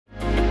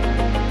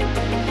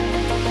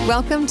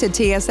Welcome to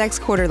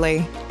TSX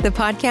Quarterly, the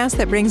podcast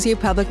that brings you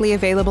publicly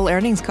available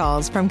earnings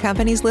calls from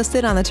companies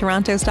listed on the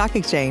Toronto Stock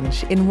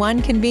Exchange in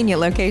one convenient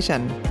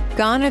location.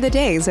 Gone are the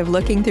days of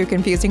looking through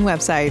confusing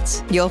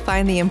websites. You'll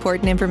find the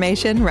important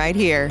information right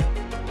here.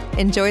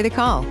 Enjoy the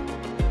call.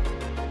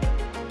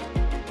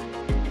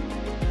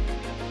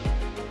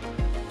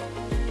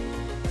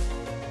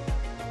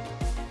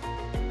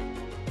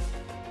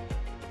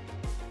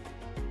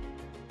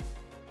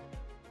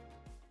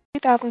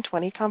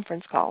 ...2020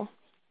 conference call.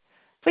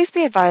 Please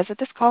be advised that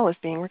this call is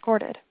being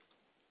recorded.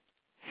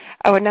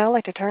 I would now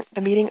like to turn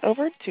the meeting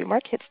over to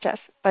Mark Chyc-Cies,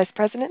 Vice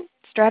President,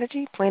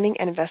 Strategy, Planning,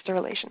 and Investor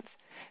Relations.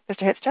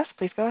 Mr. Chyc-Cies,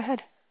 please go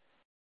ahead.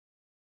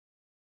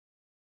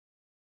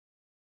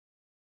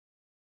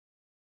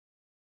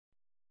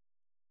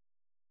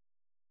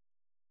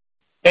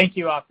 Thank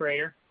you,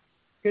 operator.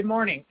 Good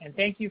morning, and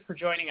thank you for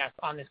joining us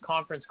on this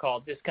conference call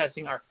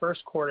discussing our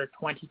first quarter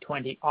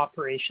 2020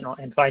 operational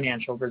and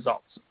financial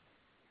results.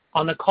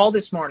 On the call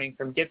this morning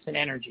from Gibson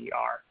Energy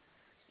are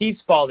Steve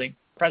Spaulding,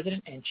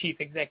 President and Chief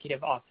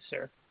Executive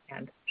Officer,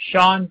 and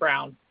Sean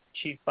Brown,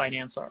 Chief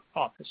Financial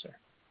Officer.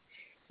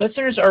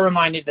 Listeners are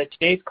reminded that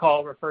today's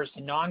call refers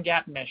to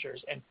non-GAAP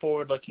measures and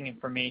forward-looking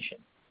information.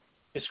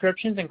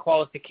 Descriptions and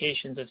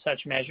qualifications of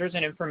such measures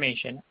and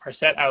information are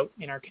set out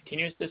in our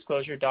continuous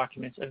disclosure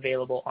documents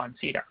available on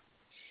SEDAR.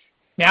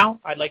 Now,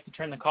 I'd like to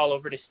turn the call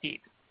over to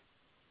Steve.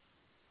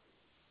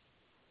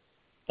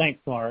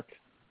 Thanks, Mark.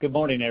 Good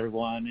morning,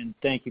 everyone, and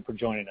thank you for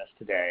joining us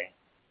today.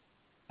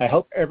 I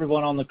hope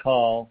everyone on the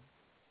call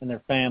and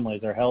their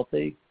families are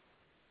healthy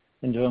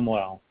and doing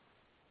well.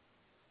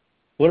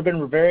 It would have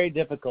been very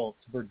difficult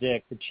to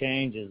predict the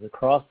changes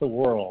across the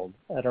world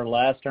at our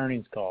last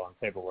earnings call in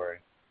February.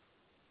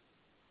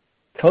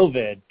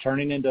 COVID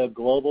turning into a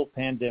global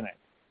pandemic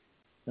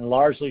and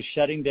largely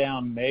shutting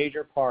down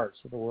major parts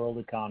of the world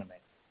economy.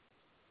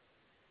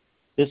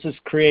 This has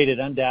created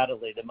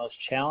undoubtedly the most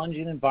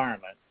challenging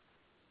environment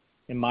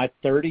in my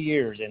 30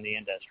 years in the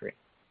industry.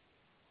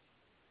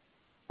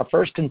 Our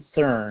first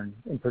concern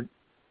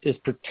is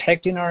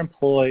protecting our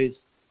employees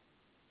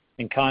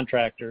and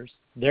contractors,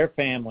 their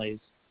families,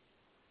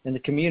 and the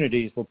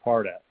communities we're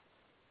part of.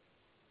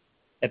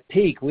 At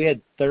peak, we had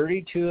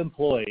 32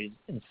 employees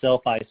in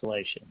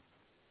self-isolation,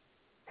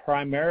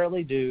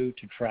 primarily due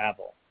to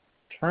travel.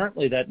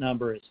 Currently, that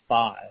number is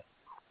 5.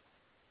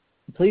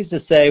 I'm pleased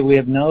to say we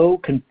have no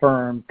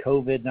confirmed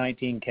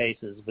COVID-19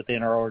 cases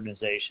within our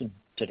organization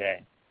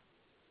today.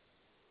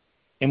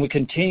 And we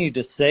continue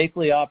to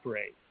safely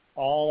operate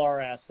all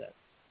our assets.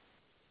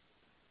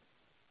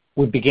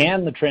 We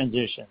began the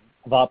transition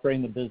of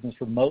operating the business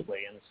remotely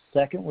in the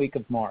second week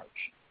of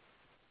March,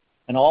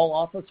 and all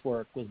office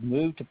work was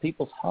moved to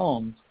people's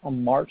homes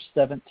on March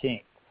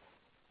 17th.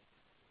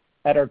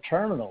 At our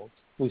terminals,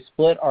 we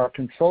split our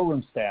control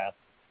room staff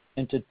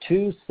into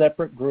 2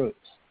 separate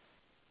groups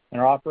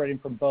and are operating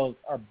from both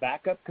our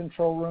backup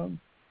control room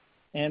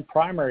and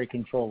primary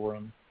control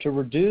room to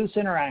reduce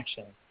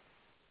interaction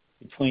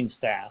between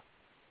staff.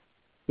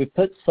 We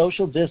put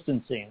social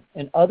distancing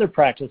and other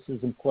practices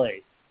in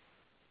place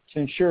to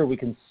ensure we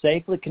can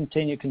safely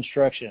continue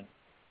construction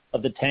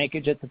of the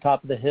tankage at the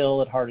top of the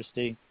hill at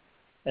Hardisty,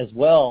 as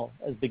well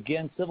as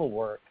begin civil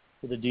work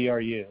for the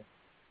DRU.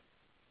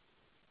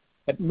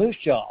 At Moose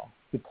Jaw,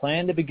 we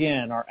plan to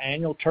begin our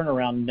annual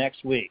turnaround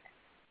next week,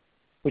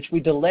 which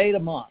we delayed a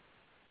month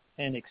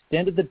and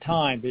extended the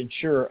time to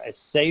ensure a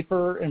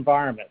safer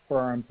environment for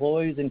our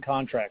employees and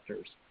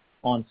contractors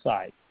on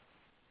site.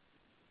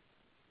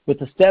 With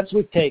the steps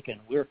we've taken,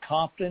 we are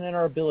confident in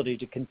our ability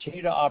to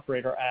continue to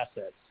operate our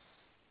assets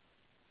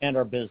and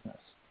our business.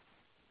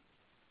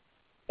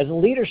 As a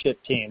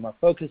leadership team, our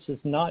focus is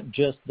not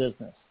just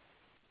business.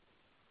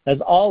 As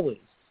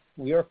always,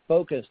 we are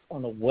focused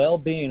on the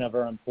well-being of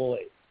our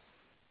employees.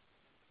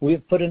 We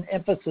have put an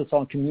emphasis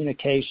on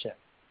communication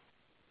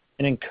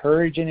and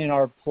encouraging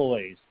our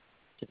employees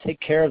to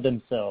take care of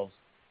themselves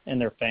and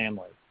their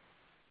families.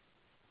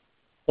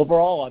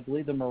 Overall, I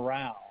believe the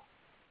morale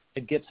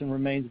at Gibson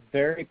remains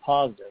very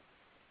positive,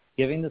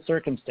 given the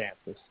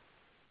circumstances,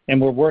 and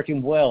we're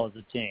working well as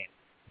a team.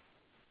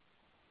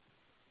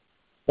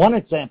 One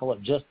example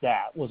of just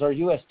that was our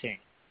U.S. team.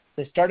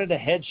 They started a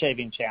head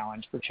shaving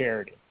challenge for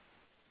charity.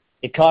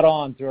 It caught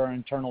on through our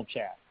internal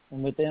chat,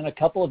 and within a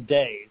couple of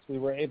days, we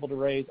were able to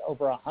raise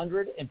over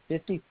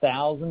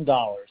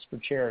 $150,000 for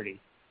charity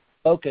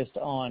focused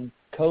on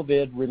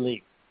COVID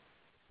relief,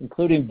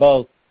 including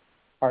both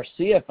our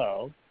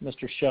CFO,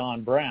 Mr.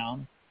 Sean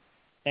Brown,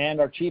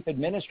 and our Chief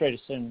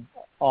Administration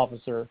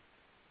Officer,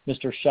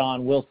 Mr.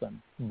 Sean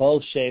Wilson.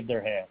 Both shaved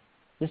their head.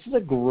 This is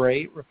a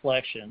great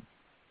reflection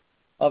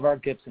of our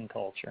Gibson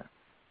culture.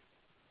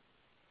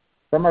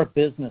 From our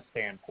business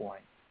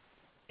standpoint,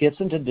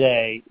 Gibson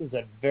today is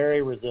a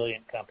very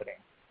resilient company.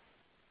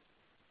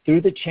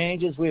 Through the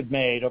changes we've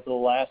made over the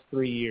last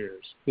 3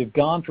 years, we've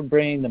gone from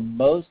being the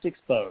most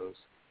exposed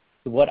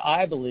to what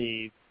I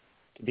believe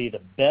to be the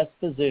best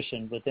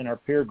position within our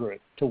peer group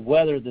to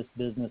weather this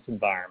business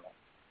environment.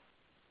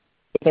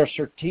 With our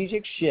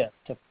strategic shift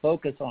to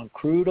focus on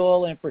crude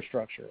oil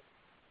infrastructure,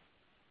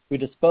 we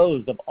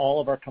disposed of all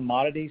of our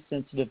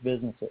commodity-sensitive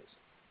businesses.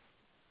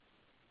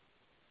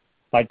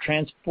 By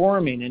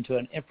transforming into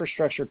an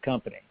infrastructure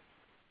company,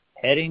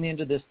 heading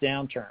into this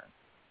downturn,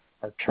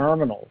 our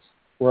terminals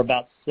were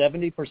about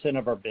 70%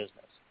 of our business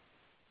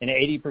and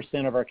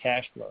 80% of our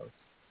cash flows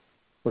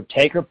were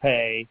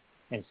take-or-pay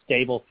and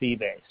stable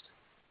fee-based.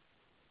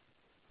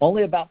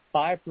 Only about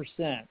 5%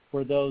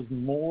 were those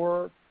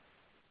more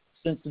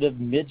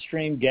sensitive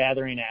midstream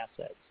gathering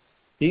assets.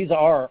 These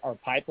are our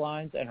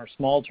pipelines and our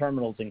small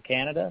terminals in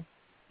Canada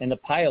and the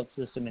pilot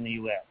system in the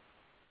U.S.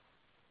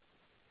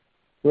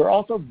 We're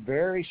also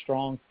very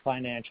strong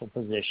financial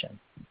position.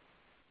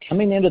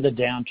 Coming into the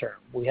downturn,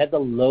 we had the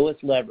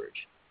lowest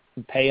leverage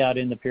and payout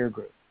in the peer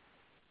group.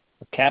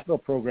 Our capital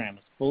program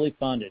is fully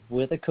funded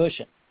with a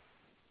cushion.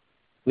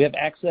 We have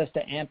access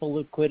to ample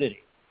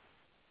liquidity.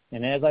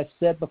 And as I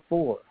said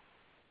before,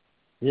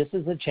 this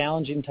is a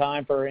challenging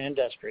time for our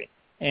industry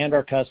and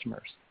our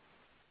customers.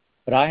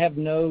 But I have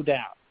no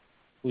doubt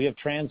we have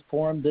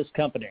transformed this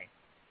company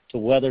to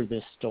weather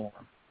this storm.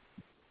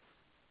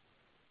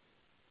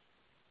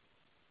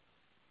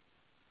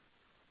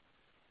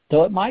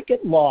 Though it might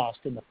get lost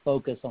in the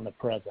focus on the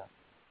present,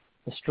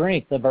 the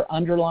strength of our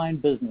underlying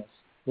business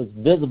was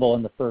visible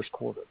in the first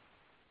quarter.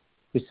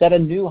 We set a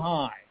new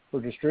high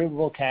for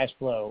distributable cash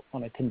flow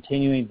on a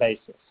continuing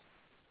basis.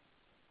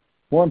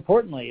 More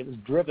importantly, it was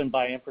driven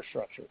by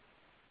infrastructure,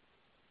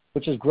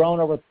 which has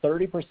grown over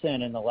 30%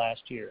 in the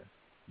last year.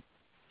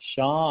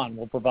 Sean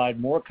will provide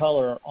more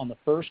color on the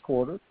first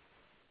quarter,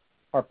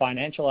 our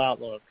financial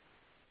outlook,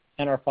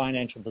 and our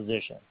financial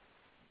position.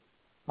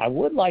 I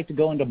would like to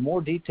go into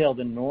more detail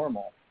than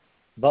normal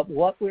about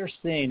what we're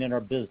seeing in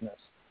our business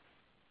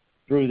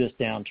through this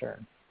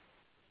downturn.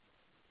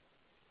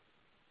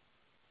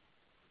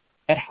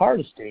 At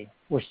Hardisty,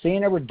 we're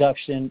seeing a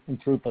reduction in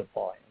throughput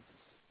volumes.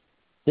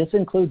 This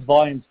includes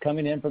volumes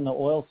coming in from the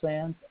oil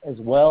sands as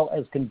well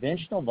as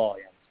conventional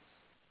volumes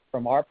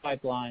from our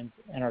pipelines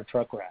and our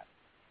truck rack.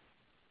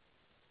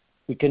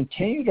 We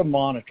continue to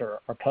monitor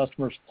our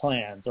customers'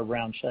 plans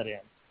around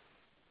shut-ins.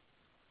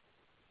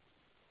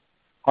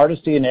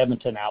 Hardisty and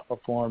Edmonton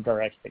outperformed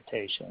our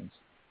expectations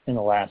in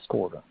the last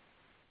quarter.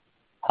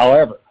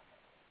 However,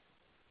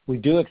 we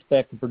do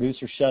expect the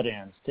producer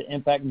shut-ins to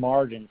impact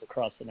margins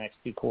across the next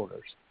few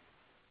quarters.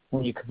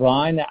 When you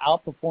combine the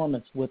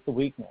outperformance with the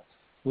weakness,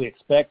 we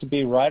expect to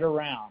be right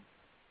around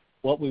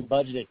what we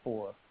budgeted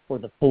for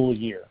the full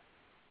year.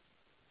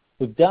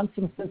 We've done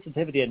some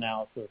sensitivity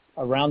analysis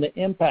around the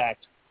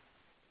impact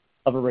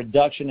of a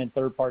reduction in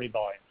third-party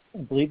volumes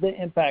and believe the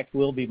impact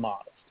will be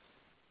modest.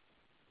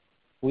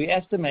 We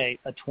estimate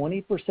a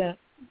 25%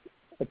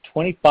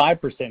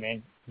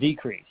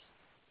 decrease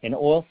in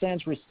oil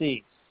sands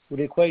receipts would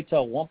equate to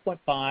a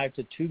 $1.5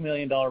 to $2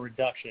 million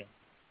reduction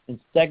in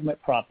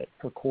segment profit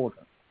per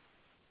quarter.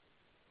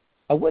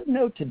 I would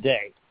note to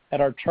date,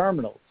 at our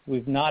terminals,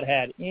 we've not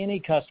had any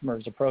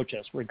customers approach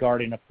us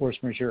regarding a force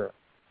majeure.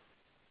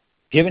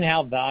 Given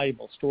how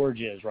valuable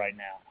storage is right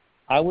now,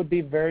 I would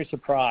be very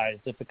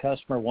surprised if a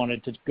customer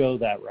wanted to go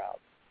that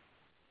route.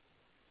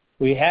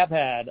 We have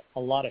had a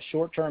lot of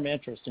short-term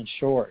interest in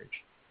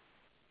storage.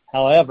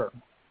 However,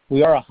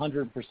 we are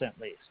 100%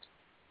 leased.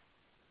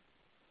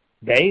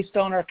 Based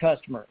on our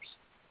customers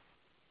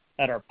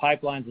at our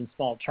pipelines and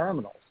small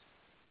terminals,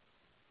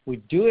 we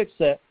do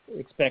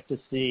expect to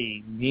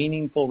see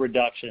meaningful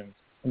reductions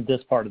in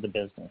this part of the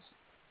business.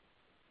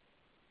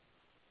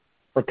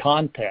 For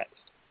context,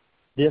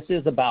 this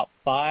is about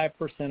 5%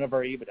 of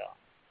our EBITDA.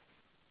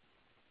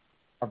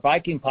 Our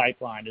Viking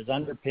pipeline is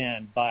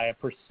underpinned by a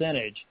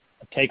percentage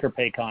of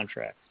take-or-pay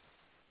contracts.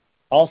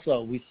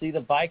 Also, we see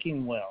the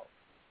Viking well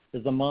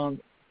is among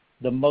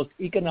the most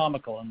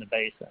economical in the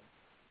basin.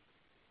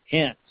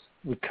 Hence,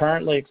 we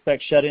currently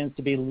expect shut-ins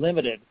to be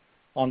limited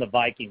on the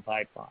Viking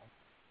pipeline.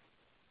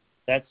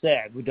 That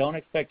said, we don't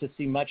expect to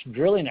see much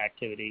drilling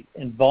activity,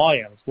 and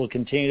volumes will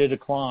continue to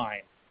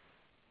decline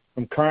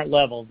from current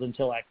levels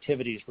until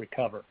activities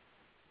recover.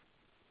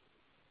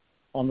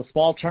 On the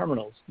small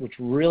terminals, which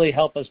really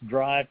help us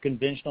drive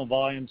conventional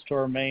volumes to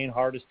our main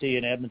Hardisty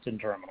and Edmonton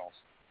terminals,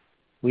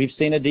 we've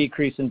seen a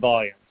decrease in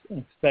volumes and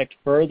expect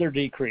further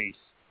decrease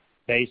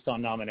based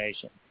on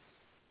nomination.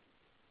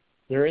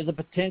 There is a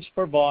potential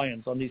for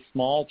volumes on these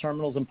small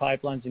terminals and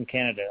pipelines in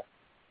Canada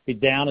to be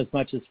down as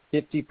much as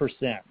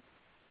 50%.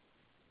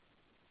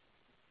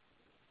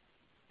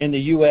 In the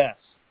U.S.,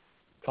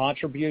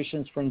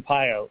 contributions from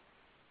PIO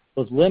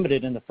was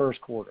limited in the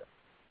first quarter,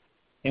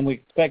 and we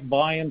expect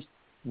volumes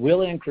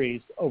will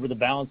increase over the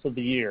balance of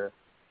the year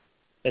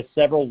as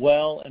several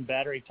well and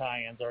battery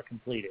tie-ins are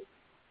completed.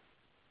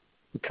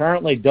 We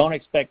currently don't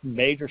expect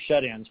major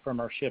shut-ins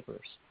from our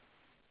shippers.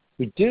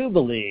 We do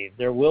believe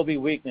there will be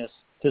weakness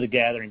to the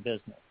gathering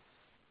business.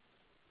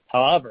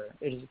 However,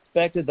 it is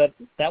expected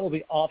that will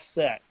be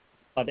offset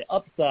by the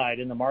upside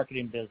in the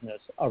marketing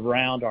business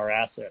around our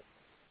assets.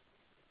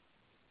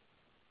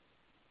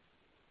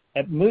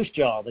 At Moose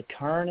Jaw, the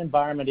current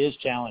environment is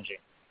challenging.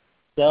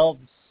 Sales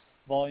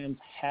volumes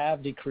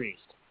have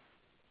decreased,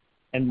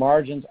 and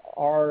margins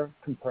are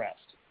compressed.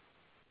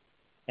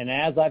 And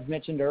as I've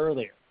mentioned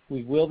earlier,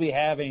 we will be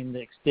having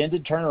the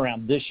extended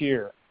turnaround this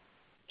year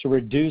to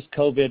reduce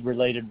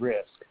COVID-related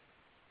risk.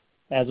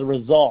 As a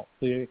result,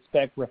 we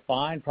expect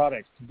refined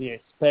products to be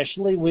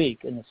especially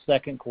weak in the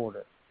second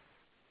quarter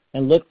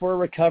and look for a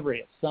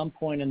recovery at some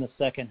point in the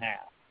second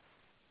half.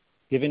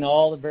 Given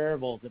all the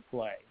variables at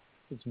play,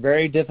 it's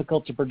very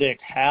difficult to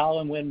predict how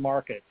and when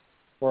markets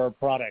for our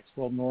products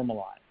will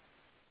normalize.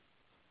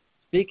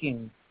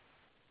 Speaking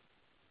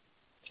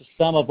to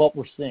some of what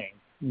we're seeing,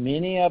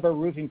 many of our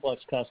roofing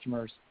flux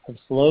customers have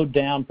slowed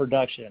down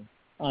production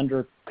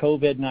under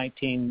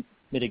COVID-19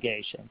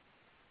 mitigation.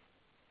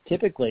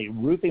 Typically,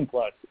 roofing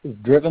flux is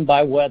driven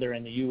by weather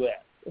in the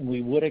U.S., and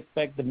we would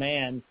expect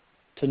demand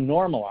to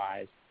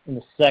normalize in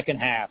the second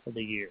half of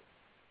the year.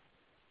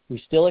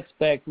 We still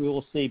expect we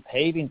will see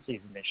paving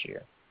season this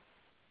year.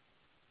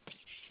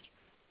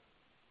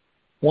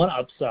 One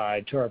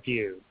upside to our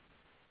view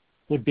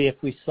would be if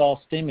we saw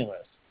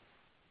stimulus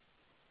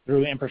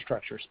through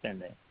infrastructure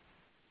spending.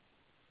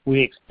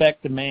 We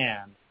expect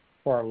demand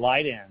for our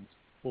light ends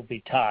will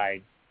be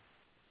tied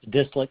to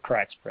distillate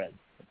crack spread.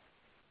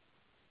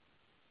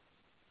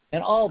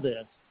 And all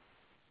this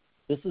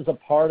is a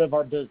part of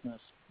our business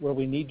where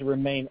we need to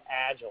remain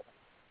agile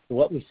to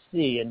what we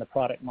see in the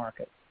product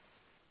market.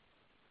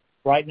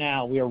 Right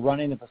now, we are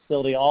running the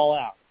facility all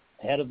out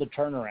ahead of the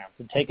turnaround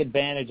to take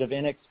advantage of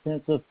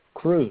inexpensive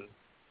crude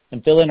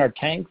and fill in our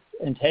tanks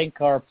and tank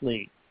car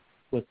fleet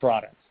with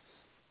products.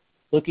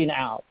 Looking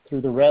out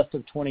through the rest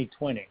of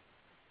 2020,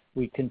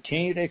 we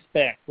continue to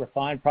expect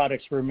refined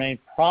products to remain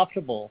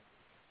profitable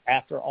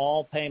after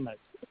all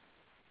payments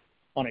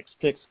on its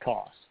fixed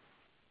costs.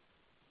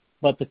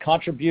 But the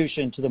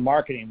contribution to the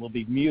marketing will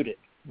be muted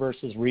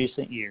versus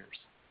recent years.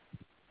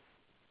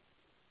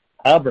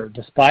 However,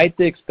 despite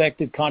the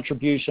expected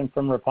contribution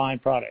from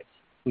refined products,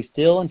 we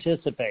still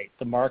anticipate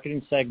the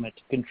marketing segment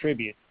to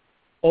contribute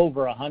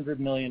over $100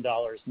 million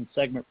in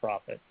segment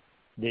profit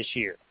this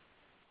year,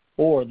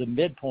 or the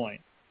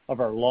midpoint of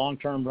our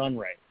long-term run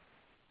rate.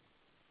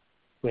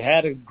 We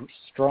had a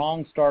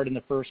strong start in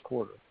the first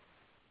quarter.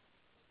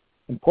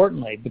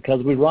 Importantly,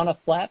 because we run a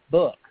flat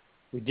book,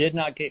 we did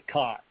not get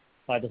caught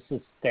by the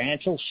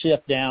substantial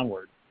shift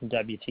downward in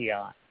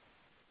WTI.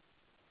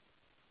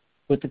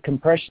 With the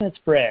compression of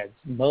spreads,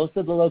 most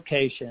of the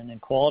location and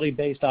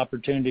quality-based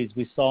opportunities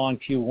we saw in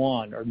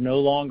Q1 are no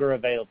longer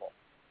available.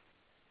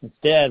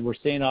 Instead, we're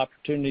seeing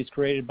opportunities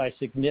created by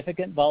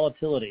significant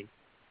volatility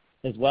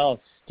as well as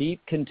steep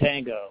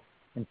contango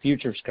and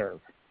futures curve.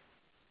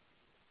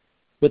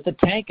 With the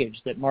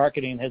tankage that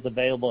marketing has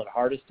available at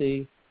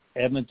Hardisty,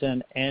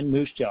 Edmonton, and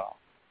Moose Jaw,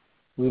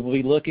 we will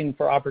be looking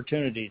for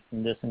opportunities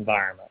in this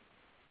environment.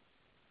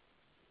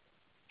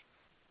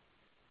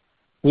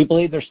 We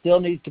believe there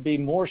still needs to be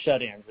more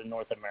shut-ins in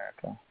North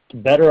America to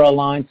better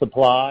align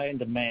supply and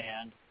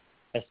demand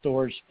as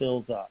storage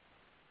fills up.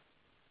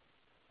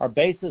 Our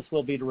basis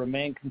will be to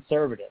remain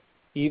conservative,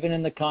 even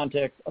in the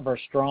context of our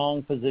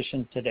strong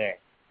position today.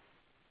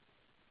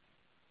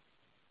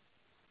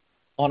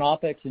 On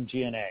OPEX and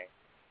G&A,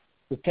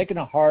 we've taken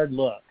a hard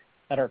look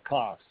at our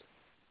costs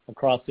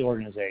across the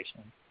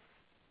organization.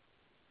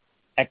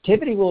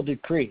 Activity will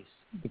decrease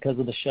because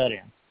of the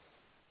shut-in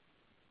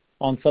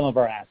on some of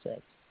our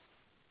assets,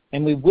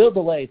 and we will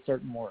delay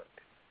certain work.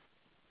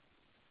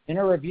 In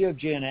our review of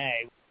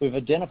G&A, we've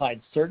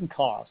identified certain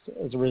costs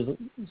as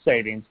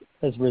savings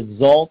as a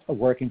result of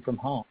working from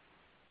home.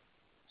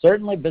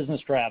 Certainly,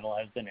 business travel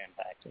has been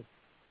impacted.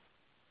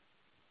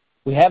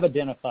 We have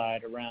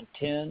identified around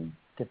 $10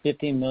 to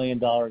 $15 million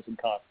in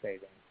cost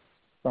savings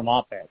from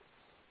OPEX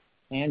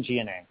and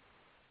G&A.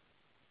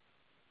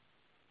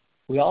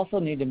 We also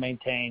need to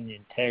maintain the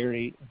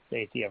integrity and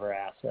safety of our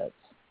assets.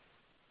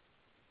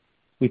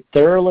 We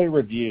thoroughly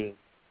reviewed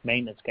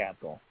maintenance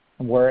capital,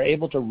 and we're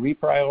able to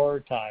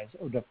reprioritize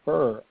or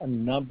defer a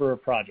number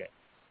of projects.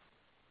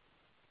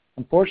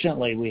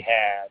 Unfortunately, we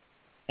had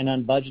an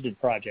unbudgeted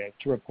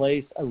project to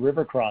replace a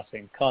river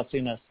crossing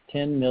costing us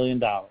 $10 million.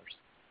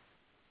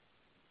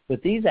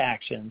 With these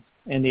actions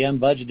and the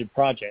unbudgeted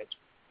project,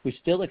 we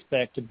still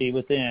expect to be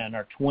within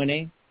our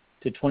 $20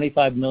 to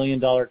 $25 million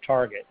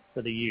target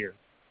for the year.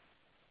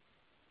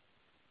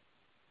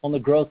 On the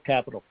growth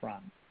capital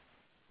front,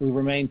 we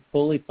remain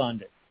fully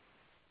funded.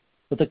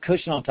 With a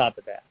cushion on top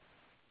of that,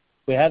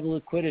 we have the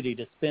liquidity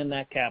to spend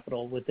that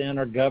capital within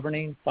our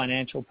governing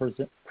financial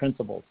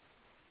principles.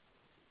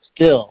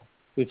 Still,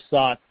 we've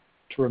sought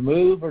to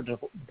remove or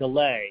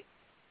delay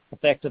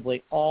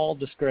effectively all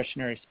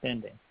discretionary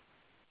spending.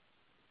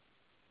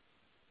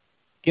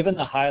 Given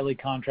the highly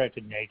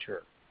contracted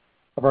nature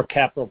of our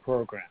capital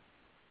program,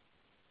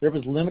 there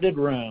was limited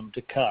room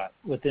to cut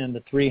within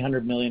the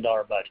 $300 million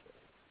budget.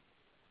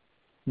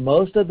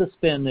 Most of the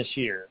spend this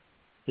year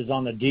is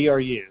on the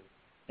DRU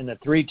and the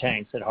 3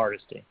 tanks at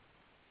Hardisty,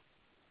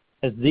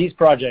 as these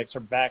projects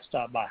are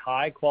backstopped by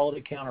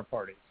high-quality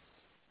counterparties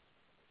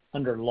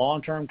under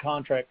long-term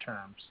contract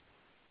terms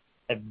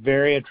at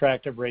very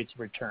attractive rates of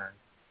return.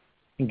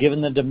 And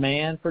given the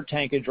demand for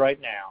tankage right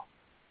now,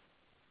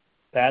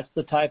 that's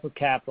the type of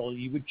capital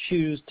you would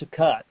choose to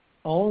cut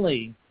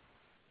only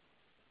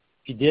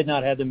if you did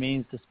not have the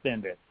means to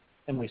spend it,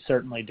 and we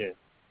certainly do.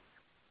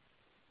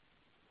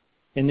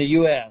 In the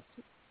U.S.,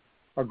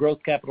 our growth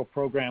capital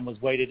program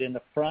was weighted in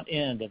the front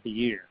end of the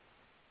year.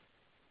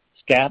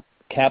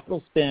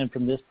 Capital spend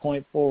from this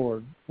point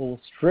forward will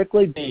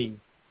strictly be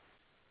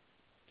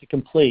to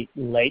complete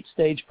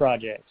late-stage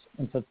projects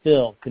and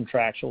fulfill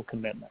contractual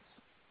commitments.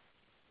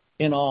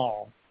 In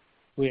all,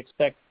 we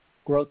expect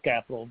growth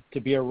capital to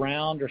be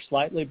around or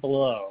slightly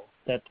below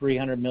that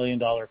 $300 million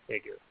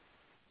figure.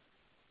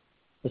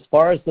 As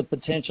far as the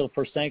potential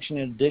for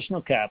sanctioning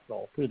additional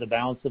capital through the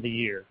balance of the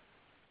year,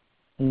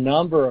 a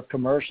number of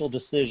commercial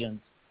decisions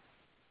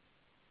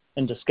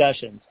and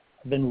discussions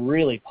have been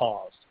really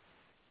paused.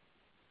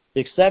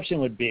 The exception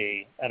would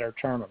be at our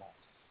terminals.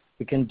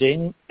 We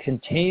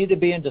continue to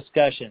be in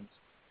discussions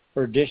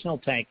for additional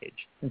tankage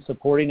and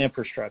supporting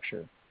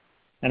infrastructure,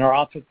 and are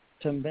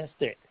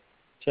optimistic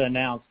to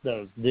announce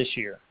those this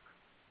year.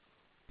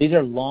 These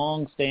are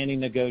long-standing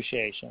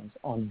negotiations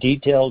on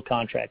detailed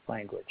contract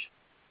language.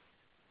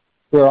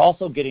 We are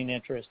also getting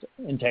interest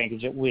in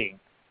tankage at Wink,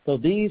 though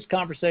these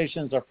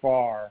conversations are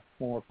far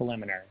more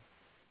preliminary.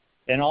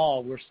 In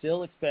all, we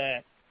still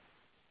expect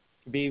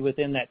to be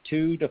within that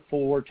 2 to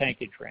 4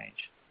 tankage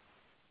range.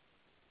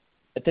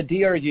 At the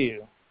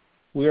DRU,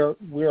 we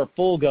are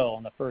full go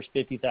on the first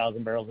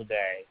 50,000 barrels a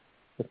day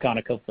with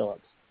ConocoPhillips.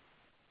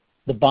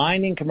 The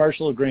binding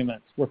commercial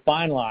agreements were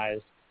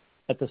finalized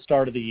at the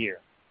start of the year.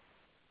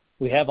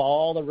 We have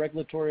all the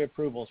regulatory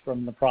approvals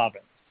from the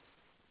province,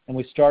 and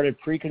we started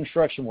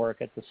pre-construction work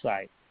at the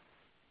site.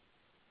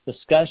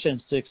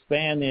 Discussions to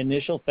expand the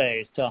initial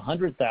phase to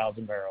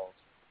 100,000 barrels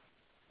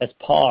has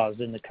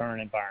paused in the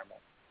current environment.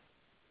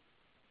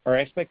 Our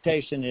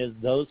expectation is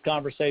those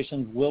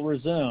conversations will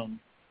resume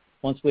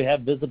once we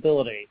have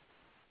visibility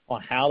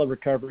on how the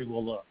recovery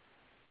will look.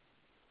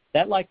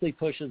 That likely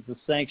pushes the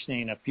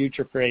sanctioning of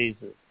future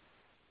phases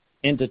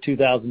into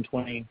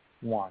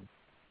 2021.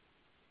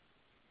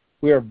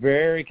 We are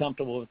very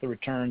comfortable with the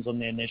returns on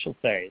the initial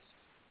phase.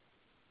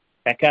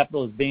 That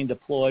capital is being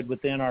deployed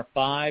within our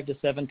 5 to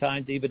 7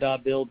 times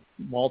EBITDA build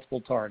multiple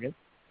targets,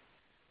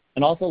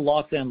 and also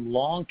locked in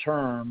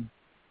long-term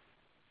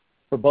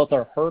for both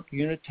our HERP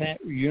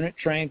unit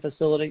train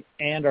facility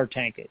and our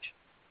tankage.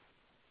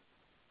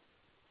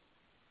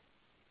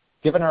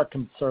 Given our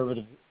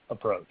conservative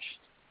approach,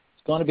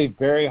 it's going to be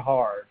very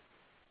hard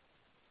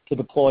to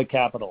deploy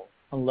capital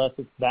unless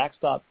it's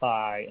backstopped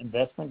by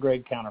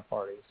investment-grade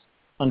counterparties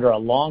under a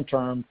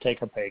long-term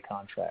take-or-pay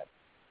contract.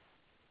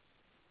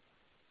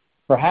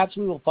 Perhaps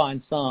we will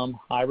find some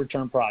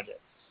high-return projects,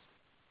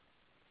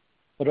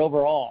 but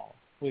overall,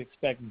 we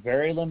expect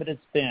very limited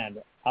spend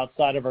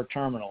outside of our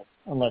terminals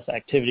unless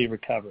activity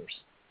recovers.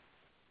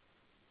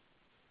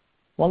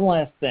 One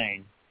last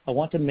thing I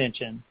want to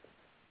mention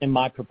in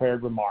my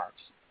prepared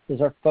remarks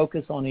is our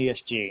focus on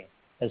ESG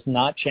has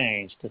not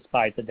changed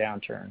despite the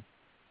downturn.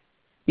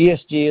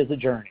 ESG is a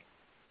journey,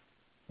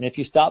 and if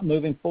you stop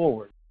moving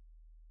forward,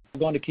 you're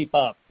going to keep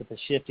up with the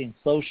shifting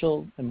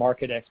social and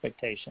market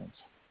expectations.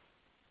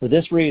 For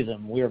this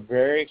reason, we are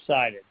very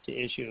excited to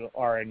issue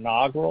our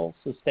inaugural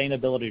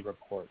sustainability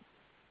report.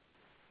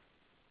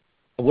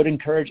 I would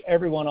encourage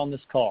everyone on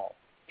this call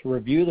to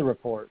review the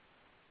report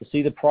to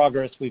see the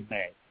progress we've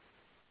made.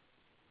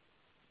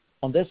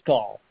 On this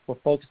call, we're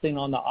focusing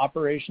on the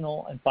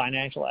operational and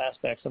financial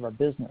aspects of our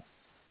business,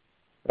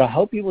 but I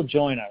hope you will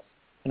join us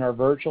in our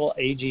virtual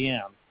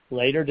AGM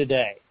later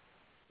today,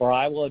 where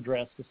I will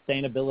address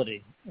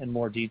sustainability in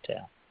more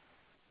detail.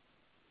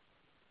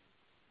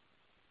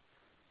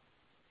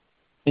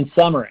 In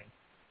summary,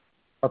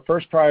 our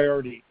first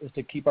priority is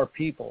to keep our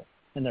people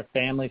and their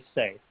families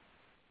safe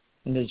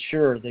and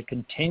ensure the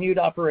continued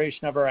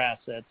operation of our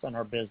assets and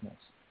our business.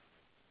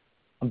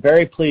 I'm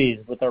very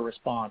pleased with our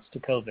response to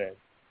COVID,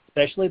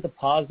 especially the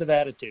positive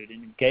attitude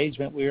and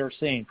engagement we are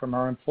seeing from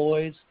our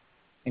employees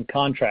and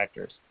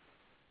contractors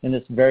in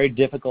this very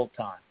difficult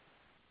time.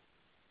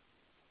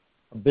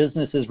 Our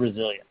business is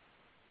resilient.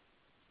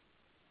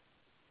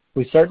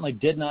 We certainly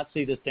did not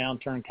see this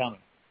downturn coming,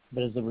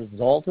 but as a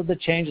result of the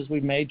changes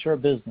we've made to our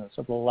business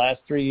over the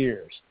last 3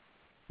 years,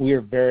 we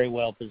are very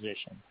well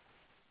positioned.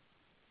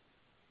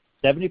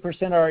 70%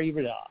 of our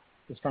EBITDA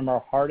is from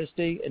our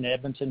Hardisty and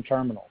Edmonton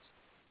terminals.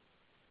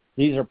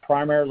 These are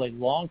primarily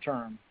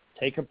long-term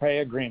take-or-pay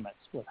agreements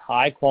with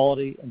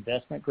high-quality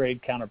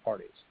investment-grade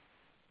counterparties.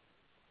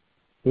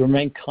 We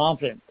remain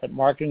confident that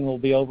marketing will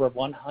be over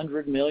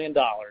 $100 million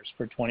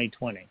for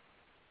 2020.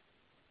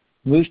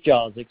 Moose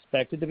Jaw is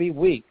expected to be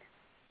weak,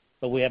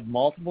 but we have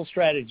multiple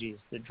strategies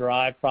that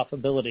drive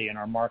profitability in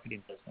our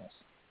marketing business.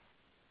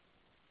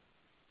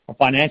 Our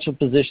financial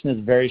position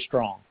is very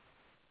strong.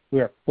 We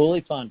are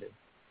fully funded,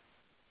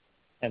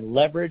 and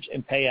leverage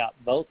and payout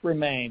both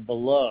remain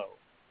below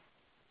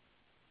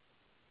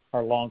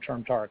our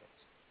long-term targets.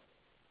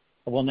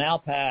 I will now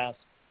pass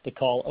the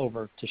call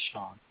over to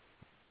Sean.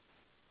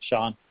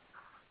 Sean.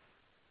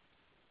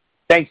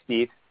 Thanks,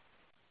 Steve.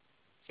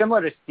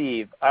 Similar to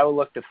Steve, I will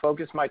look to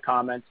focus my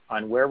comments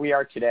on where we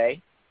are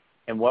today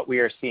and what we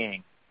are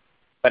seeing.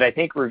 but I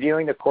think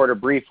reviewing the quarter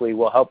briefly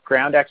will help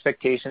ground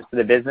expectations for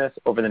the business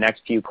over the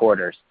next few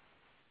quarters.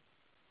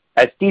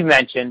 As Steve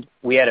mentioned,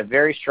 we had a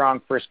very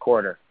strong first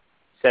quarter,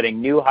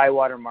 setting new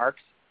high-water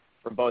marks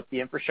for both the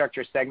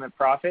infrastructure segment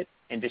profit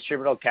and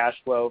distributable cash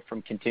flow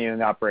from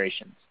continuing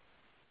operations.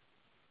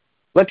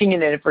 Looking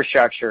into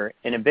infrastructure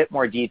in a bit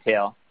more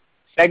detail,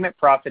 segment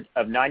profit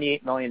of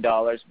 $98 million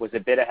was a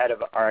bit ahead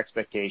of our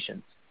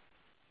expectations.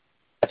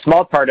 A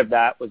small part of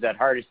that was at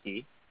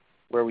Hardisty,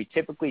 where we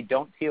typically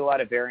don't see a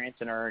lot of variance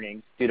in our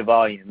earnings due to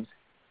volumes,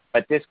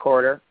 but this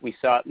quarter we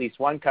saw at least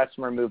one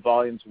customer move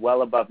volumes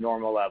well above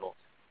normal levels,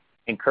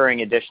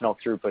 incurring additional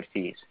throughput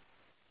fees.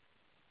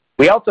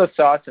 We also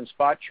saw some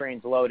spot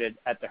trains loaded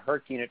at the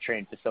Herc unit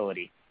train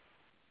facility.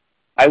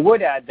 I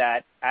would add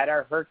that at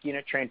our Herc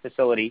unit train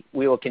facility,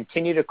 we will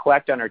continue to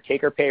collect on our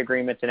take-or-pay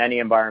agreements in any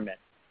environment,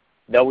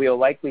 though we will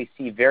likely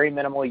see very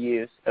minimal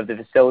use of the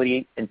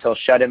facility until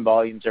shut-in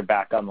volumes are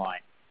back online.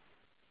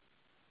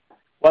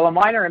 While a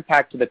minor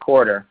impact to the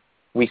quarter,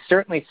 we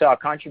certainly saw a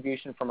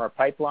contribution from our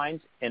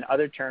pipelines and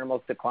other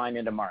terminals decline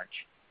into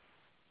March.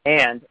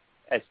 And,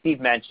 as Steve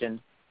mentioned,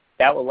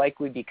 that will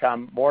likely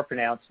become more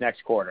pronounced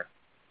next quarter.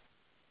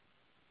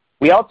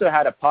 We also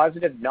had a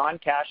positive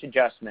non-cash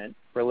adjustment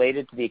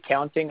related to the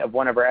accounting of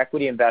one of our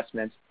equity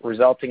investments,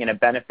 resulting in a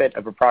benefit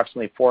of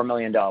approximately $4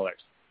 million,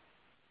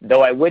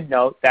 though I would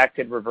note that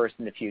could reverse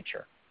in the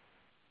future.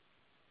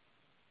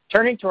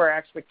 Turning to our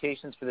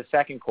expectations for the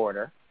second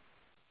quarter,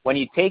 when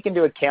you take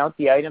into account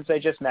the items I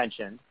just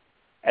mentioned,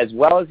 as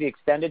well as the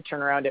extended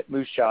turnaround at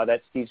Moose Jaw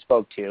that Steve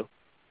spoke to,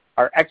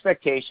 our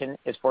expectation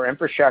is for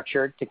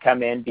infrastructure to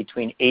come in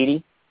between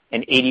 $80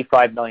 and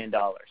 $85 million.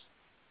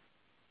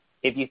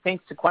 If you think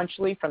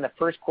sequentially from the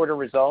first quarter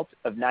result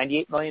of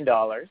 $98 million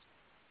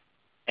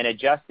and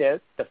adjust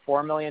out the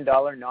 $4 million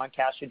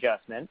non-cash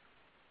adjustment,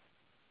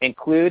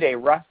 include a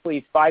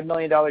roughly $5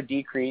 million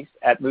decrease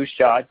at Moose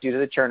Jaw due to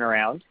the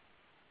turnaround,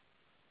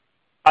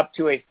 up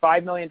to a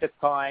 $5 million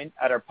decline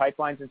at our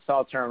pipelines and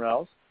salt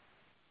terminals,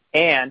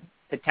 and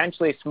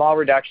potentially a small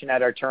reduction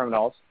at our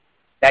terminals,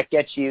 that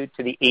gets you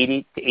to the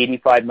 $80 to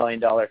 $85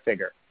 million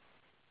figure.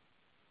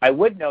 I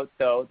would note,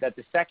 though, that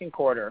the second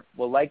quarter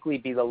will likely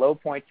be the low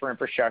point for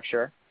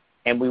infrastructure,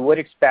 and we would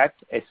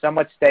expect a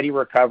somewhat steady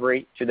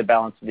recovery through the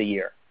balance of the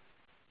year.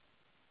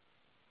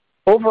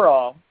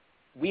 Overall,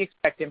 we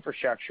expect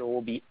infrastructure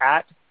will be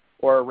at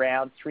or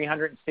around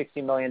 $360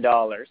 million,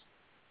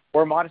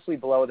 or modestly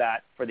below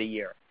that for the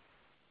year.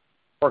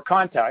 For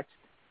context,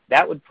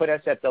 that would put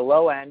us at the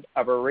low end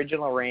of our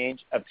original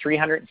range of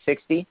 $360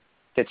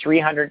 to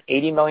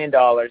 $380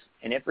 million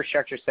in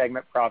infrastructure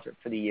segment profit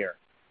for the year.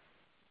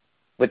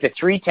 With the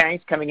 3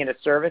 tanks coming into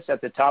service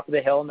at the top of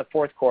the hill in the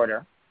fourth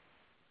quarter,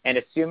 and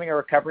assuming a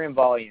recovery in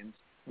volumes,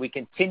 we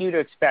continue to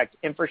expect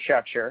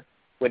infrastructure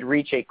would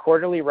reach a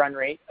quarterly run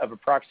rate of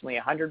approximately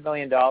 $100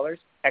 million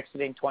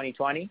exiting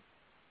 2020,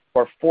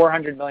 or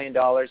 $400 million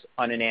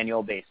on an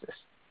annual basis.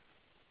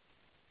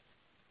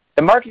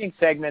 The marketing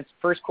segment's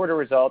first quarter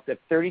result of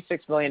 $36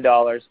 million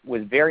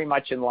was very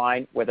much in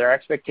line with our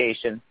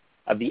expectation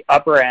of the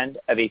upper end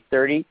of a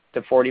 $30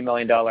 to $40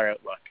 million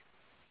outlook.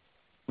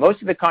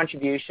 Most of the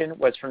contribution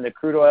was from the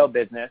crude oil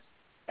business,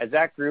 as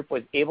that group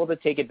was able to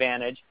take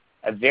advantage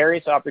of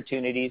various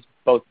opportunities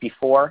both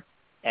before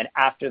and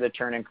after the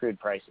turn in crude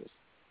prices.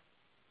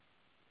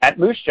 At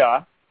Moose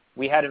Jaw,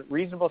 we had a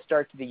reasonable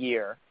start to the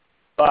year,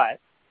 but,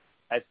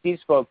 as Steve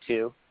spoke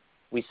to,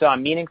 we saw a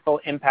meaningful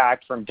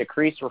impact from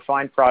decreased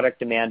refined product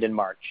demand in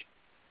March.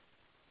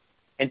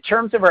 In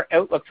terms of our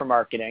outlook for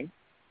marketing,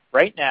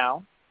 right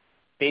now,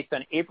 based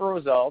on April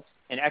results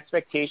and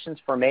expectations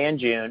for May and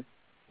June,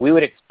 we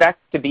would expect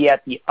to be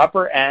at the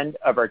upper end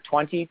of our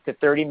 $20 to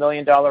 $30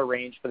 million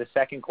range for the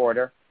second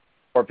quarter,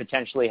 or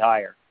potentially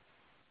higher.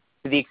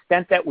 To the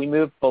extent that we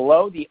move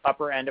below the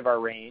upper end of our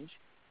range,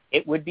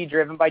 it would be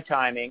driven by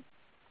timing,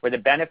 where the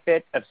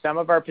benefit of some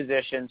of our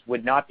positions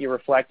would not be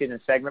reflected in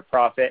segment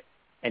profit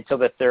until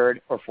the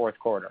third or fourth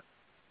quarter.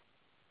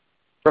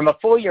 From a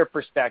full year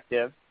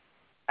perspective,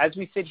 as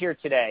we sit here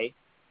today,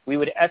 we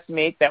would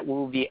estimate that we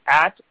will be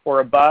at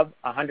or above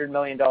 $100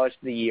 million for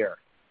the year,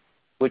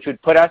 which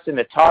would put us in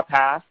the top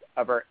half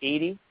of our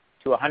 $80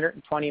 to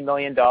 $120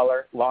 million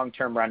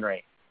long-term run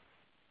rate.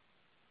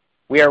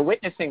 We are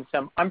witnessing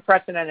some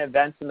unprecedented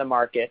events in the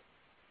market,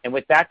 and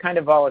with that kind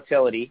of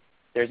volatility,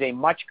 there's a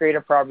much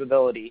greater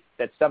probability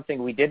that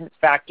something we didn't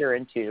factor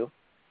into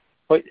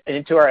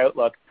our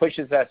outlook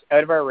pushes us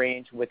out of our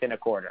range within a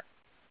quarter.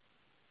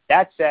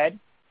 That said,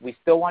 we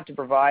still want to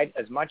provide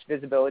as much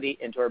visibility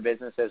into our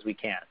business as we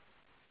can.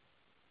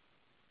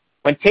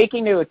 When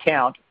taking into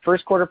account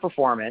first quarter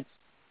performance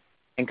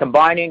and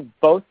combining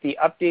both the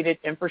updated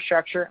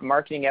infrastructure and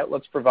marketing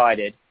outlooks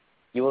provided,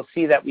 you will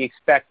see that we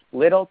expect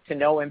little to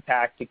no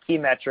impact to key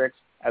metrics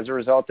as a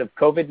result of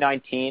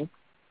COVID-19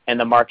 and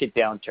the market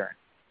downturn.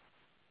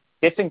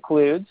 This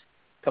includes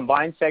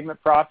combined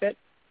segment profit,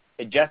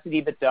 adjusted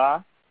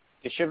EBITDA,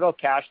 distributable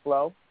cash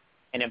flow,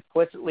 and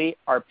implicitly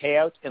our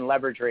payout and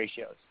leverage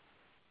ratios.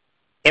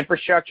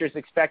 Infrastructure is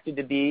expected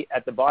to be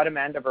at the bottom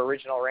end of our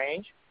original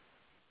range,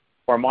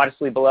 or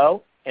modestly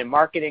below, and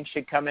marketing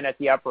should come in at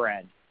the upper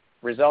end,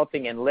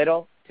 resulting in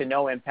little to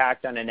no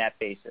impact on a net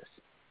basis.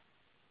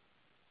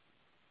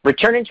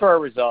 Returning to our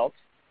results,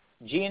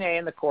 G&A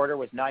in the quarter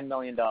was $9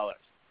 million,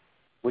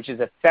 which is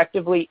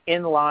effectively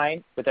in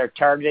line with our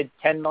targeted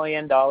 $10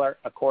 million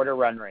a quarter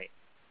run rate.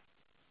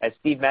 As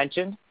Steve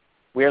mentioned,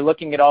 we are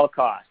looking at all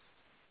costs,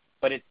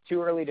 but it's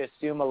too early to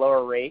assume a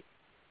lower rate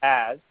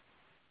as,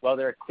 while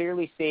there are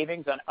clearly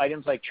savings on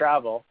items like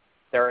travel,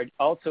 there are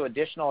also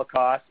additional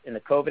costs in the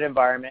COVID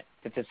environment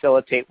to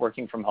facilitate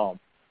working from home.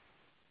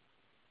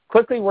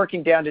 Quickly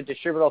working down to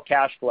distributable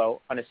cash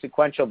flow on a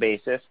sequential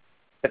basis,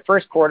 the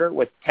first quarter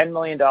was $10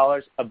 million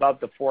above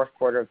the fourth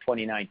quarter of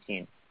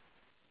 2019.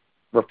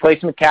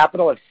 Replacement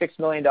capital of $6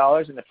 million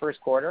in the first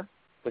quarter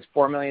was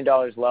 $4 million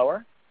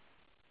lower.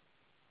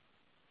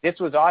 This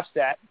was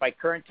offset by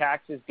current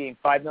taxes being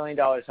 $5 million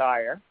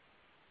higher.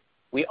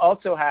 We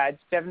also had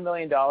 $7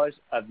 million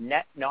of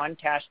net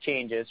non-cash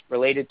changes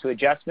related to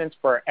adjustments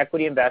for our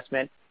equity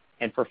investment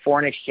and for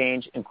foreign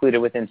exchange included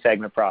within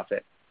segment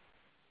profit.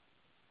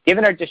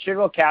 Given our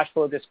distributable cash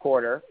flow this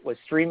quarter was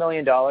 $3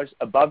 million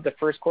above the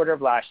first quarter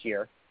of last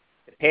year,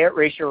 the payout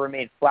ratio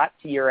remained flat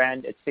to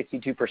year-end at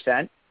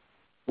 62%,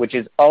 which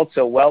is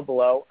also well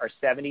below our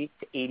 70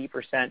 to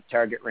 80%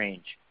 target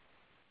range.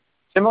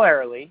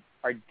 Similarly,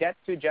 our debt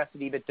to adjusted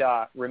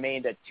EBITDA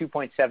remained at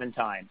 2.7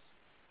 times,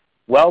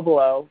 well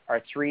below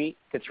our 3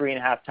 to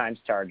 3.5 times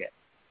target.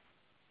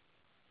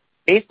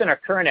 Based on our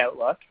current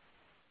outlook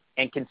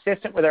and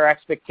consistent with our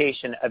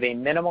expectation of a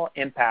minimal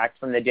impact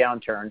from the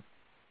downturn,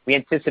 we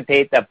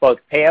anticipate that both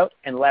payout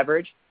and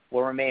leverage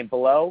will remain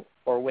below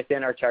or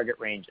within our target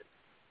ranges.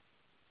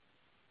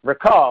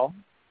 Recall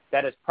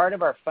that as part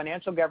of our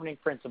financial governing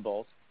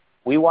principles,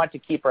 we want to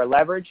keep our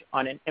leverage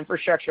on an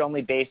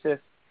infrastructure-only basis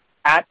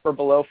at or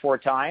below 4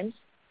 times,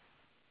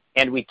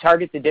 and we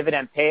target the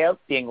dividend payout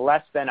being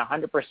less than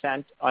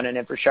 100% on an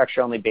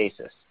infrastructure-only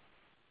basis.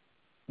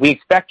 We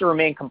expect to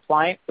remain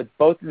compliant with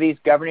both of these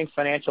governing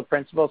financial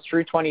principles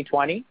through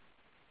 2020,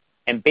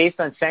 and based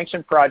on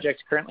sanctioned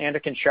projects currently under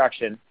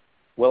construction,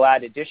 we'll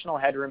add additional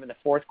headroom in the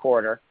fourth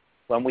quarter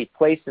when we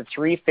place the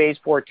 3 Phase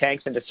 4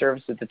 tanks into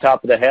service at the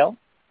top of the hill,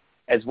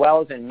 as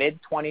well as in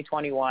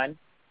mid-2021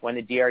 when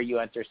the DRU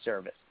enters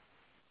service.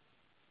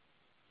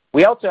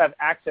 We also have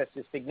access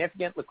to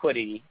significant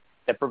liquidity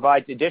that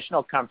provides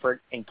additional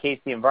comfort in case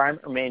the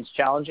environment remains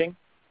challenging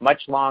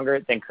much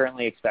longer than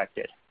currently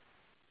expected.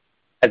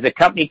 As the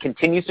company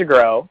continues to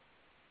grow,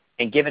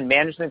 and given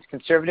management's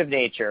conservative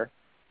nature,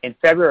 in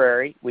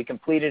February, we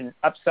completed an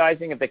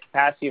upsizing of the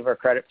capacity of our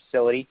credit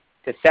facility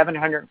to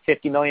 $750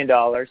 million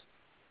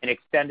and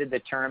extended the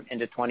term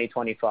into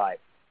 2025.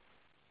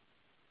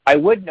 I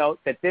would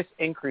note that this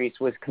increase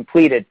was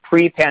completed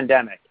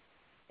pre-pandemic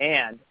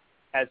and,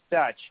 as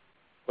such,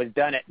 was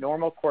done at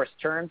normal course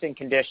terms and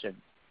conditions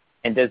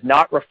and does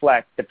not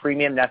reflect the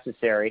premium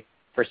necessary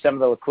for some of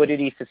the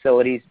liquidity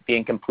facilities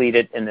being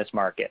completed in this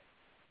market.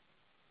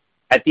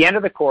 At the end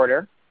of the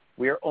quarter,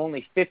 we are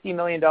only $50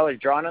 million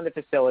drawn on the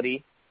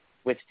facility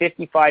with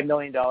 $55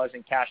 million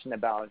in cash in the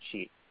balance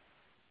sheet.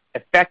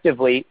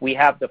 Effectively, we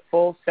have the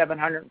full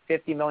 $750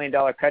 million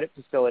credit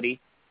facility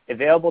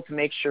available to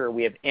make sure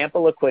we have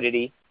ample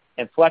liquidity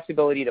and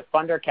flexibility to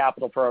fund our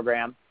capital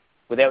program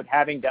without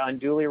having to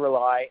unduly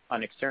rely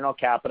on external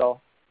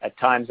capital at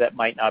times that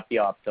might not be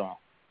optimal.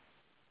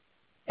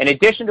 In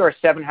addition to our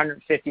 $750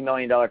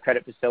 million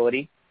credit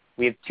facility,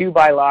 we have 2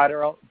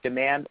 bilateral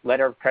demand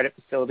letter of credit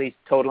facilities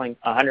totaling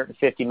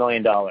 $150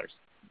 million.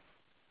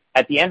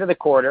 At the end of the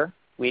quarter,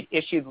 we had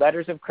issued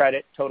letters of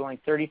credit totaling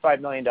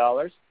 $35 million,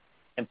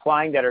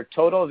 implying that our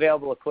total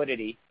available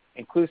liquidity,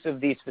 inclusive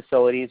of these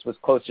facilities, was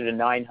closer to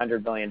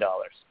 $900 million.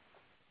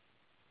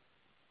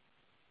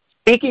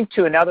 Speaking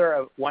to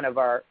another one of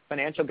our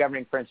financial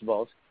governing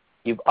principles,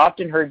 you've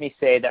often heard me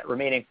say that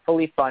remaining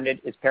fully funded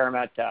is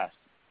paramount to us.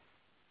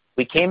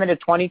 We came into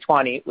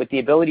 2020 with the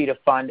ability to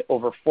fund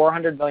over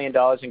 $400 million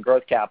in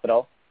growth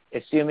capital,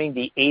 assuming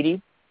the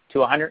 $80 to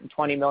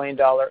 $120 million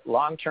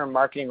long-term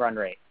marketing run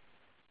rate.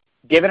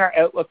 Given our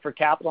outlook for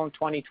capital in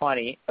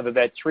 2020 of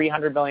about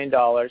 $300 million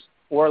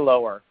or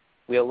lower,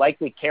 we will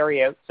likely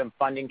carry out some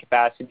funding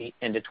capacity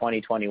into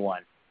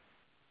 2021.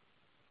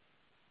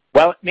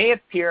 While it may have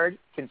appeared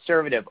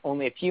conservative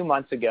only a few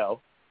months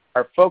ago,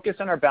 our focus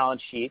on our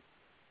balance sheet,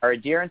 our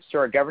adherence to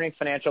our governing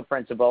financial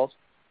principles,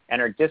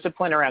 and our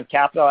discipline around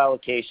capital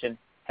allocation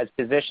has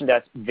positioned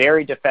us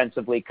very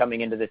defensively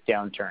coming into this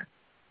downturn.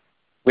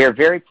 We are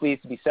very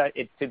pleased to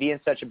be in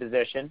such a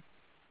position,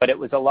 but it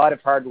was a lot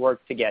of hard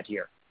work to get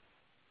here.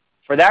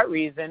 For that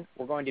reason,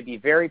 we're going to be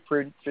very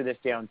prudent through this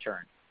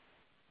downturn.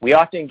 We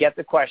often get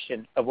the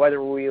question of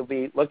whether we will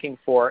be looking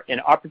for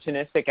an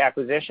opportunistic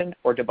acquisition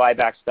or to buy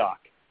back stock.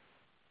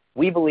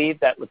 We believe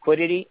that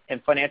liquidity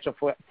and financial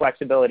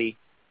flexibility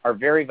are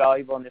very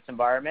valuable in this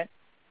environment,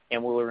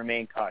 and we will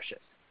remain cautious.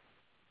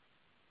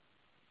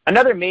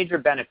 Another major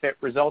benefit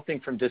resulting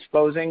from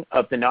disposing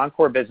of the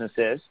non-core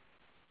businesses,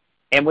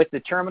 and with the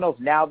terminals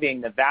now being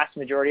the vast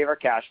majority of our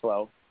cash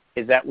flow,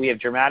 is that we have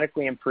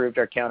dramatically improved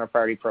our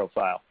counterparty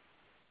profile.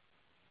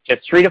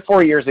 Just 3 to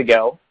 4 years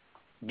ago,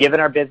 given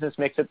our business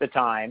mix at the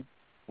time,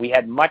 we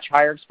had much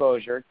higher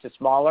exposure to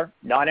smaller,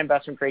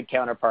 non-investment grade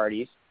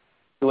counterparties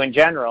who in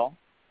general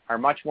are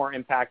much more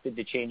impacted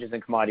to changes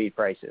in commodity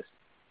prices.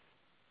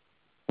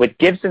 With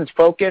Gibson's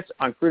focus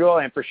on crude oil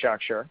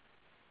infrastructure,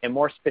 and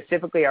more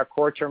specifically our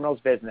core terminals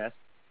business,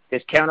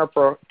 this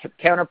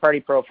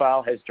counterparty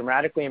profile has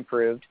dramatically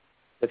improved,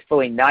 with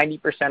fully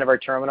 90% of our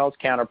terminals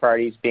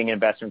counterparties being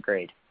investment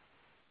grade.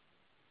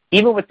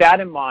 Even with that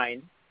in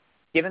mind,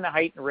 given the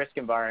heightened risk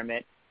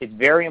environment, it's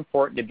very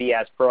important to be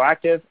as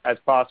proactive as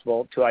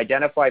possible to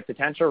identify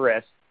potential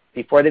risks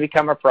before they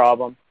become a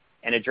problem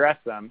and address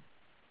them,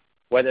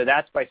 whether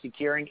that's by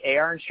securing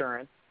AR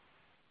insurance,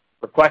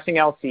 requesting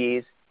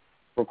LCs,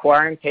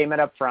 requiring payment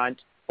up front,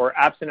 or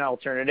absent an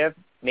alternative,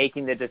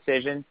 making the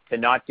decision to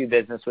not do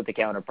business with the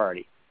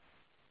counterparty.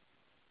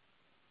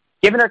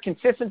 Given our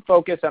consistent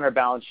focus on our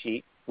balance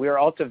sheet, we are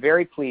also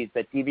very pleased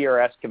that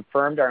DBRS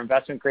confirmed our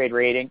investment grade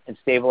rating and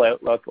stable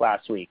outlook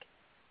last week.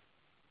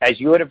 As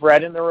you would have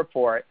read in the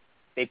report,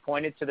 they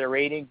pointed to their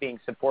rating being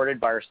supported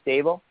by our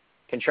stable,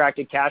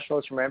 contracted cash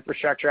flows from our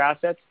infrastructure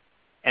assets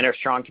and our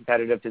strong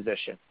competitive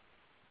position.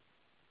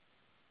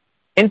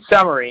 In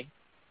summary,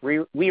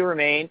 we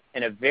remain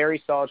in a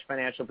very solid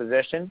financial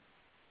position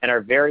and are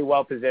very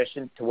well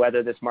positioned to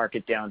weather this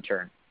market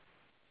downturn.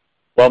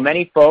 While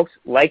many folks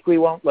likely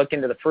won't look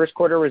into the first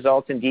quarter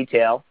results in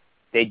detail,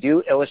 they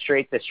do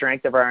illustrate the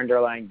strength of our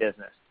underlying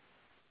business.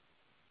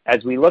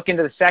 As we look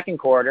into the second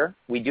quarter,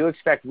 we do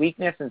expect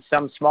weakness in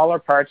some smaller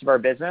parts of our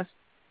business,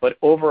 but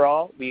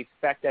overall, we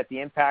expect that the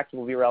impact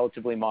will be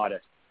relatively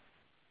modest.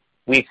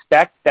 We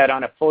expect that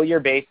on a full year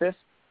basis,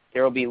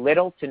 there will be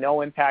little to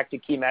no impact to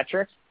key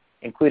metrics,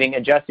 including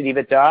adjusted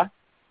EBITDA,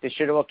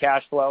 distributable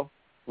cash flow,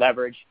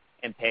 leverage,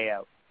 and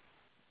payout.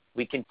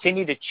 We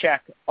continue to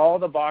check all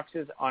the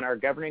boxes on our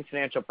governing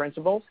financial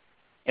principles,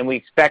 and we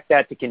expect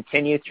that to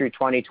continue through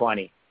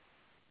 2020.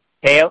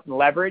 Payout and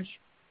leverage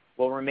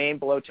will remain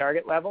below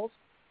target levels,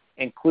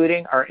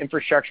 including our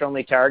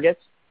infrastructure-only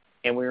targets,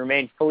 and we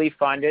remain fully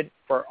funded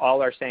for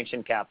all our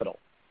sanctioned capital.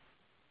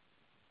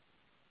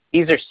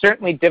 These are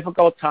certainly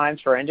difficult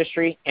times for our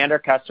industry and our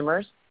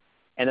customers,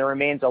 and there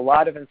remains a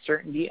lot of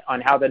uncertainty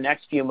on how the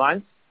next few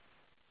months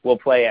will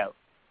play out.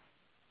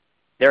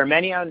 There are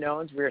many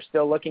unknowns we are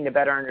still looking to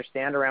better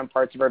understand around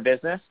parts of our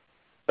business,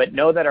 but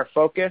know that our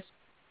focus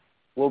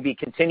will be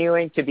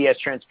continuing to be as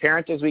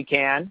transparent as we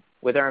can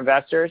with our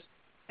investors,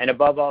 and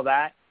above all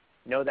that,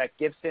 know that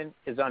Gibson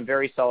is on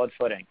very solid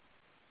footing.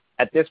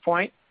 At this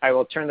point, I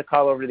will turn the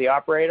call over to the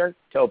operator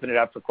to open it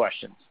up for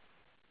questions.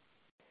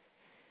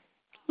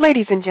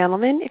 Ladies and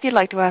gentlemen, if you'd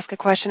like to ask a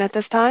question at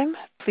this time,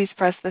 please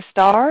press the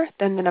star,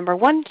 then the number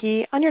 1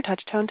 key on your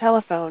touch-tone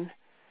telephone.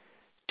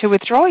 To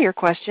withdraw your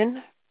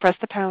question, press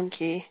the pound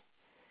key.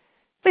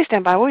 Please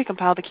stand by while we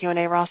compile the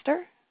Q&A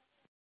roster.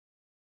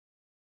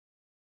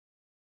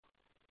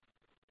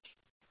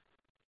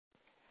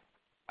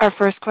 Our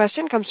first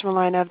question comes from the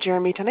line of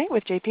Jeremy Tonet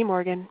with J.P.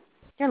 Morgan.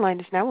 Your line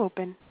is now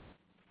open.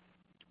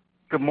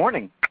 Good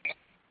morning.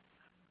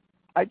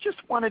 I just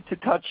wanted to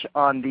touch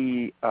on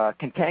the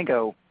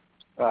contango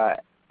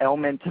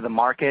element to the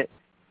market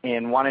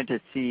and wanted to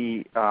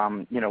see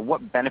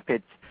what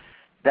benefits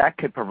that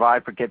could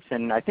provide for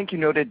Gibson. I think you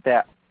noted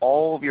that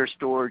all of your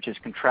storage is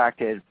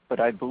contracted, but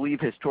I believe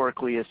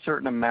historically a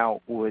certain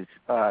amount was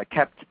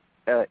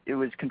it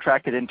was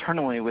contracted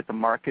internally with the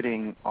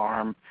marketing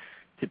arm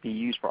to be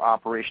used for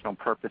operational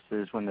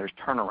purposes when there's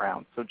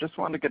turnaround. So just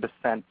wanted to get a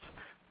sense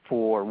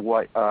for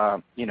what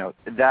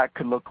that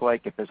could look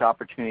like, if there's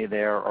opportunity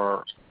there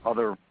or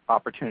other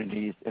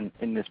opportunities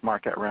in this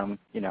market around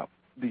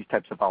these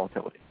types of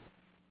volatility.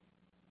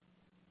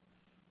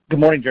 Good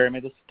morning,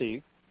 Jeremy. This is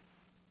Steve.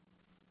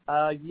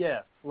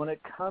 Yes, when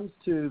it comes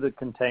to the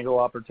contango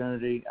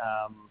opportunity,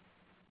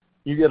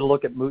 you get a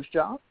look at Moose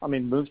Jaw. I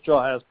mean, Moose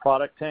Jaw has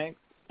product tanks,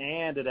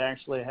 and it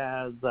actually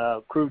has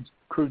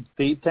crude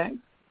feed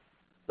tanks.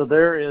 So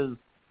there's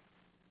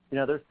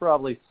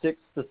probably 600,000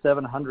 to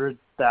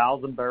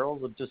 700,000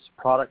 barrels of just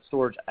product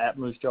storage at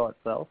Moose Jaw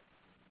itself.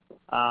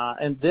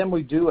 And then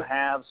we do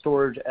have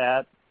storage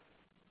at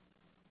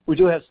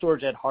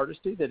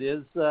Hardisty that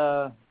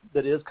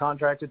is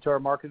contracted to our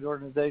marketing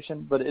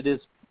organization, but it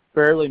is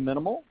fairly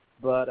minimal.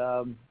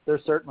 But there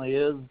certainly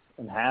is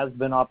and has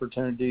been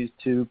opportunities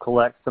to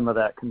collect some of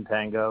that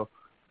contango,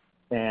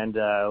 and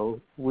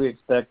we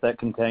expect that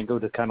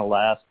contango to kind of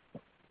last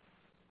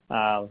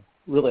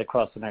really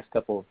across the next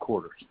couple of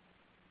quarters.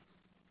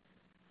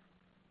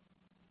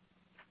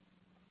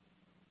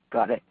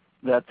 Got it.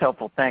 That's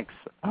helpful. Thanks.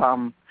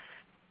 And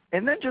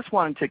then just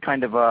wanted to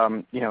kind of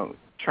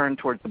turn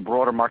towards the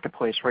broader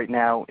marketplace right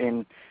now.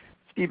 And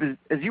Steve,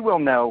 as you well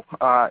know,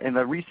 in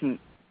the recent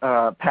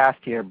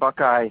past year,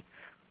 Buckeye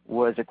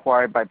was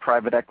acquired by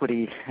private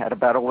equity at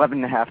about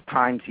 11.5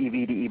 times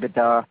EV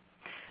to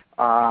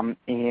EBITDA.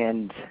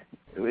 And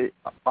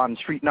on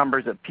street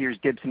numbers, it appears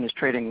Gibson is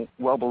trading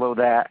well below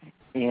that.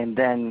 And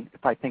then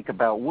if I think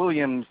about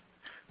Williams,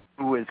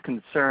 who is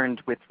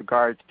concerned with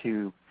regards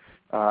to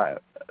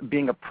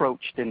being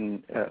approached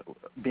and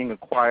being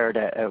acquired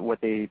at what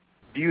they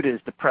viewed as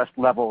depressed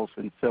levels,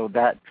 and so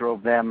that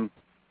drove them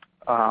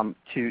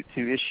to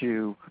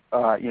issue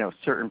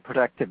certain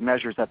protective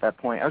measures at that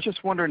point. I was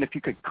just wondering if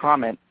you could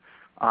comment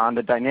on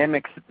the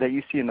dynamics that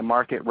you see in the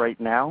market right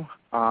now,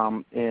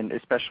 and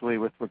especially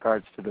with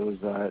regards to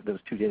those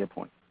two data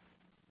points.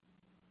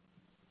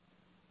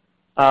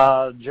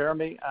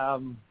 Jeremy,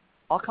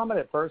 I'll comment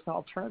at first, and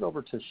I'll turn it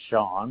over to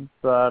Sean.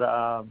 But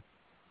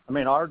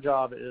our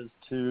job is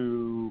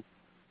to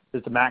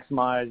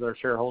maximize our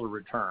shareholder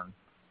return,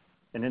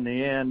 and in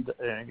the end,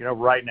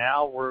 right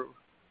now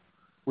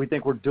we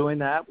think we're doing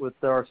that with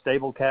our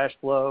stable cash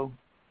flow,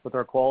 with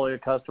our quality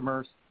of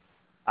customers.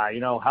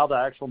 How the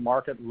actual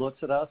market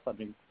looks at us.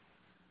 Whether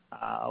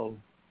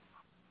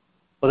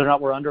or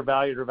not we're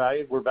undervalued or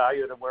valued, we're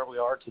valued at where we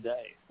are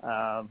today.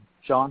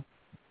 Sean?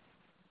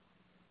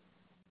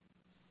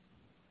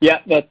 Yeah,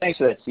 no, thanks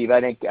for that, Steve.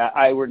 I think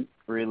I wouldn't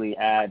really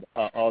add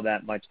all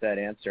that much to that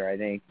answer. I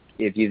think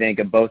if you think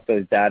of both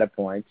those data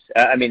points,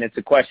 it's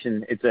a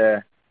question.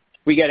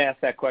 We get asked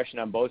that question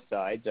on both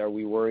sides. Are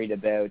we worried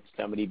about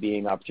somebody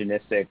being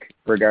opportunistic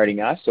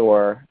regarding us,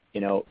 or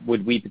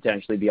would we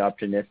potentially be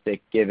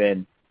opportunistic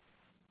given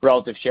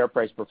relative share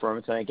price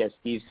performance? I think, as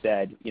Steve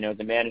said,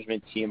 the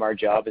management team, our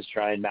job is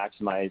try and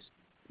maximize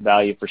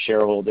value for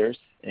shareholders,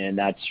 and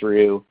that's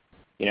through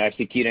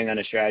executing on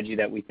a strategy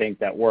that we think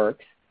that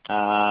works.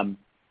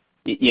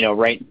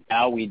 Right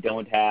now we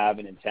don't have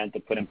an intent to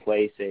put in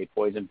place a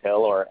poison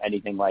pill or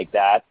anything like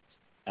that.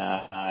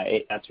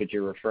 That's what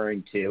you're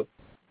referring to.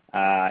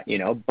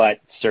 But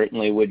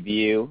certainly would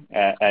view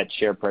at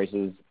share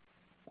prices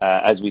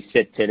as we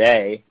sit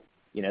today,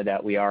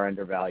 that we are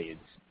undervalued.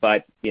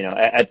 But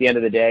at the end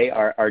of the day,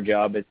 our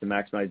job is to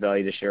maximize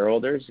value to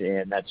shareholders,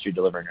 and that's through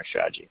delivering our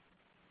strategy.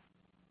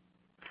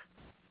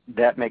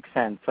 That makes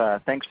sense.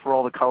 Thanks for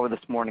all the color this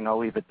morning. I'll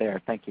leave it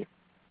there. Thank you.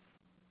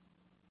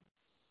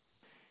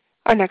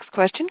 Our next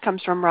question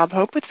comes from Rob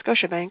Hope with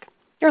Scotiabank.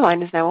 Your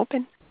line is now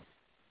open.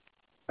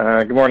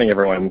 Good morning,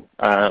 everyone.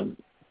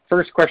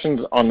 First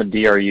question's on the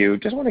DRU.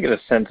 Just want to get a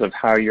sense of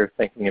how you're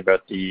thinking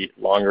about the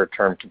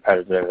longer-term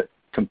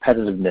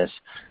competitiveness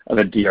of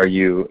a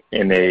DRU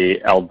in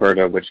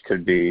Alberta, which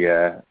could be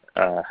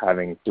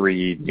having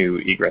 3 new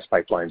egress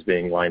pipelines,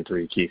 being Line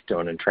 3,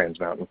 Keystone, and Trans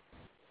Mountain.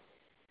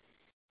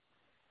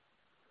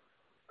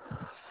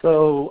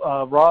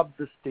 So, Rob,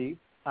 this is Steve.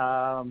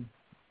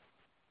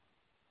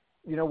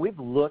 We've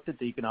looked at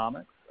the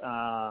economics,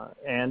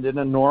 and in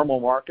a normal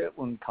market,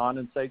 when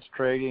condensate's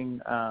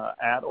trading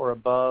at or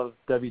above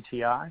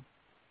WTI,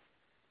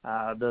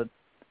 the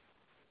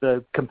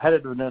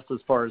competitiveness as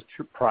far as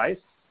price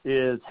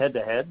is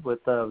head-to-head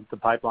with the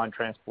pipeline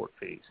transport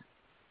fees.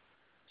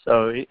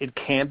 So it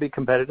can be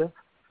competitive.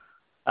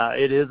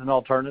 It is an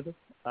alternative.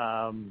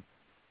 And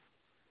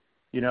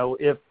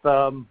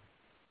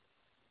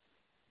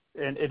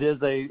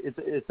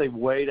it's a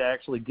way to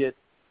actually get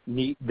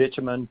neat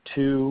bitumen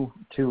to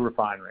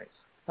refineries,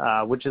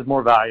 which is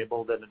more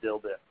valuable than a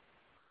dilbit.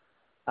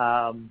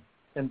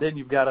 And then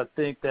you've got to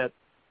think that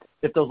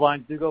if those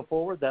lines do go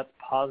forward, that's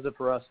positive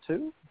for us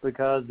too,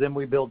 because then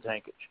we build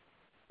tankage.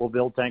 We'll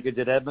build tankage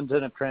at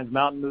Edmonton if Trans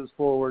Mountain moves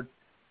forward,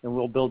 and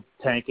we'll build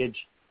tankage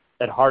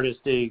at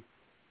Hardisty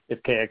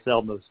if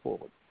KXL moves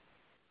forward.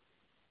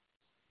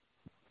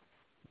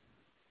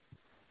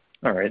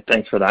 All right,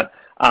 thanks for that.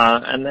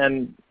 And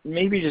then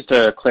maybe just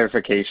a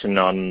clarification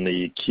on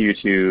the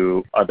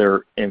Q2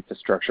 other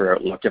infrastructure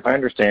outlook. If I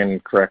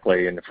understand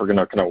correctly, and if we're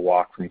not going to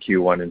walk from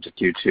Q1 into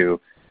Q2,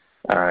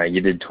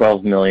 you did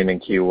 $12 million in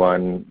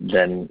Q1,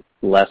 then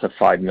less a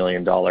 $5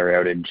 million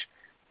outage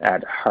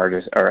at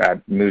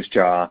Moose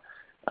Jaw,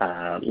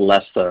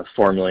 less the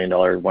 $4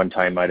 million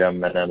one-time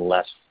item, and then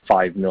less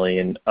 $5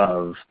 million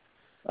of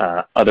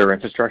other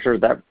infrastructure.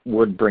 That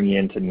would bring you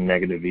into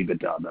negative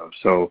EBITDA, though.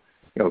 So,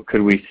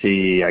 could we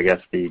see, I guess,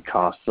 the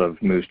costs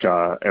of Moose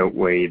Jaw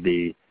outweigh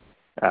the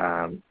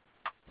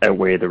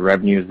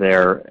revenues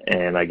there?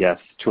 And I guess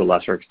to a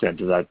lesser extent,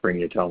 does that bring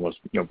you to almost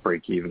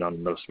break even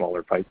on those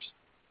smaller pipes?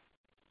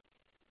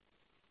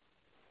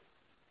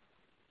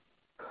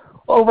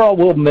 Overall,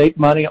 we'll make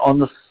money on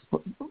the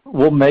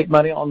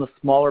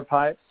smaller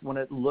pipes. When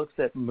it looks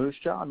at Moose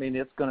Jaw,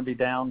 it's going to be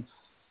down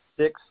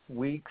 6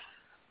 weeks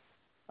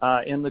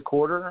in the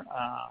quarter.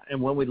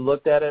 And when we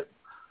looked at it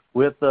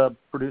with the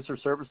producer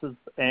services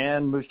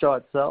and Moose Jaw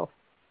itself,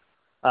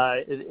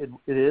 it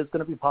is going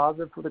to be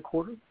positive for the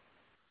quarter.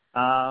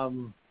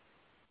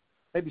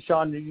 Maybe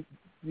Sean,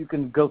 you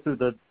can go through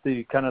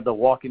the kind of the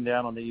walking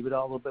down on the EBITDA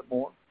a little bit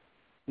more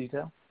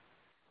detail.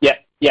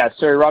 Yeah.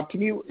 Sorry, Rob,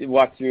 can you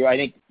walk through? I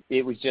think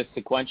it was just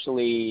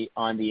sequentially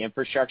on the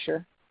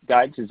infrastructure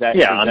guides. On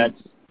the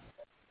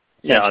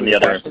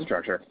other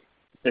infrastructure.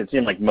 It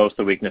seemed like most of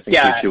the weakness in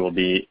Q2 will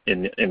be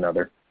in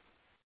other.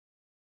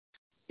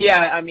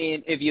 Yeah,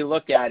 if you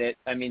look at it,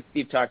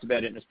 Steve talked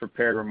about it in his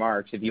prepared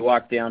remarks. If you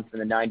walk down from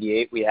the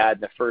 98 we had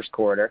in the first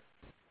quarter,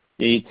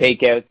 you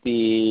take out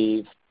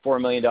the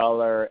 $4 million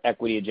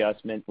equity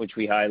adjustment, which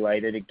we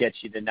highlighted, it gets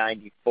you to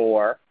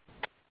 94.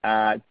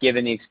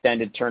 Given the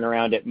extended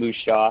turnaround at Moose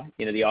Jaw,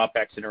 the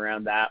OpEx and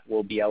around that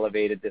will be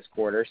elevated this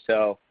quarter.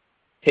 So,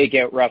 take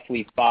out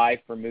roughly 5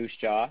 for Moose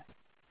Jaw,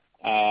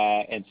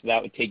 and so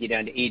that would take you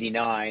down to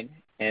 89.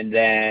 And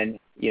then,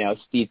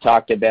 Steve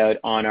talked about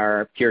on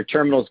our pure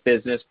terminals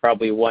business,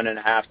 probably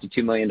 $1.5 to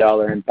 $2 million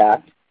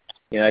impact.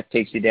 That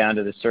takes you down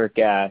to the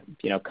circa,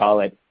 call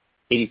it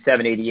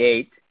 87,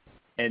 88.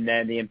 And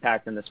then the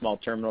impact on the small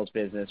terminals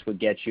business would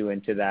get you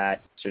into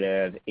that sort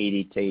of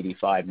 80 to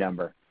 85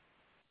 number.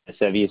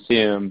 So if you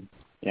assume,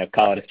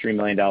 call it a $3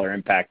 million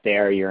impact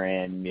there, you're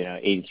in,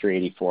 83,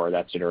 84,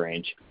 that sort of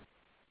range.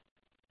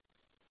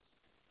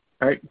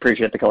 All right.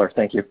 Appreciate the color.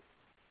 Thank you.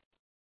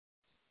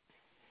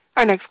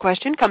 Our next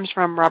question comes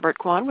from Robert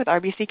Kwan with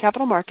RBC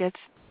Capital Markets.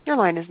 Your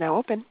line is now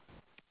open.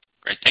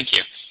 Great. Thank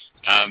you.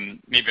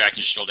 Maybe I can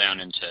just drill down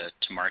into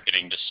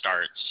marketing to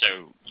start.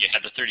 So you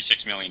had the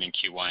 $36 million in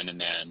Q1, and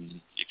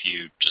then if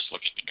you just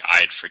look at the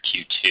guide for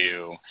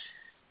Q2,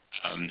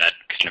 that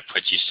kind of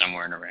puts you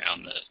somewhere in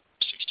around the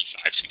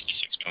 $65,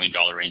 $66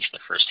 million range for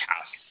the first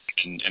half.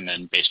 And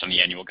then based on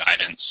the annual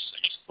guidance,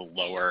 I guess the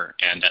lower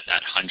end at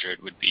that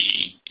 100 would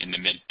be in the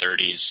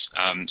mid-30s.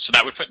 So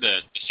that would put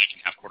the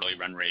second half quarterly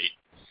run rate,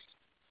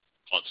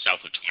 call it south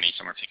of 20,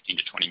 somewhere $15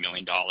 to $20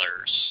 million.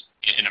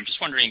 And I'm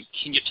just wondering,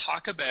 can you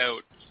talk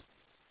about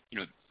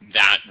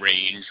that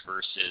range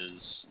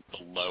versus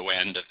the low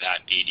end of that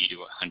 $80 to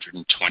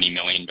 $120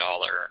 million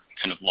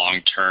kind of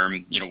long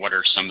term? What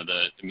are some of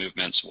the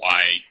movements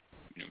why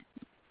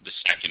the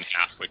second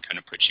half would kind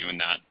of put you in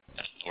that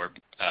lower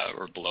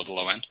or below the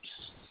low end?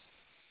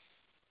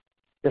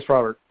 Yes,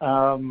 Robert.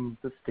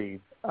 This is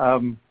Steve.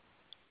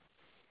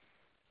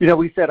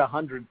 We said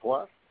 100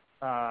 plus,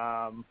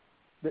 and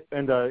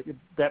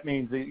that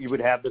means that you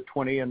would have the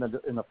 20 in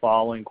the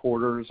following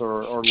quarters,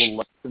 or a little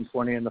less than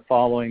 20 in the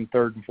following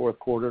third and fourth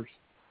quarters.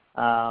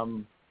 I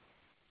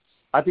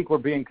think we're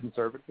being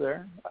conservative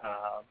there.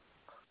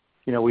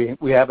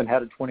 We haven't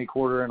had a 20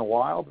 quarter in a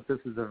while, but this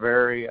is a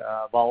very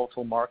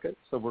volatile market,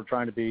 so we're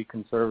trying to be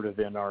conservative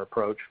in our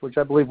approach, which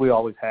I believe we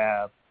always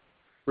have,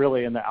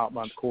 really in the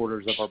out-month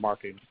quarters of our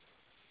marketing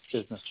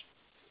business.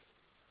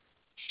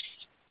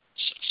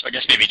 So I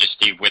guess maybe just,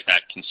 Steve, with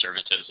that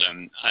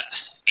conservatism,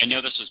 I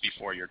know this was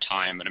before your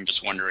time, but I'm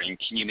just wondering,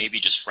 can you maybe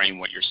just frame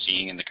what you're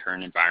seeing in the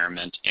current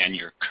environment and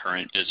your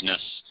current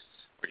business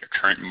or your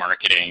current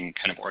marketing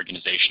kind of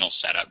organizational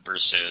setup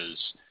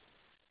versus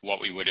what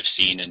we would have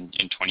seen in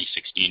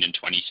 2016 and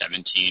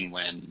 2017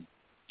 when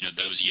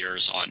those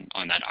years on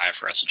that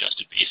IFRS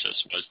adjusted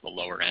basis was the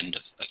lower end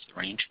of the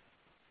range?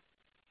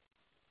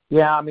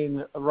 Yeah, I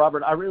mean,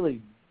 Robert, I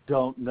really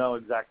don't know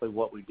exactly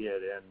what we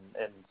did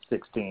in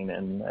 16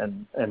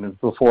 and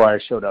before I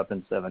showed up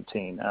in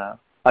 17.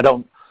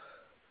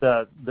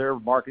 Their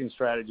marketing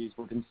strategies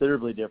were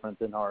considerably different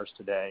than ours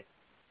today,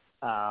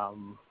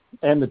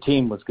 and the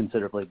team was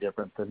considerably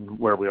different than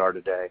where we are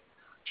today.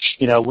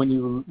 When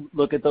you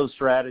look at those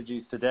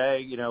strategies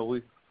today,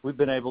 we've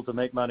been able to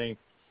make money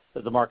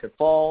as the market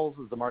falls,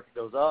 as the market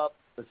goes up,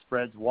 the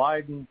spreads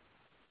widen.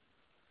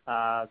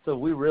 So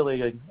we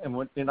really,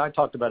 and I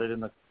talked about it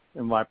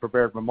in my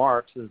prepared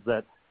remarks, is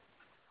that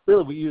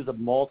really we use a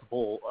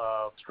multiple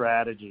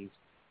strategies,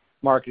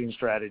 marketing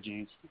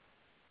strategies,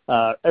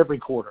 every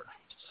quarter,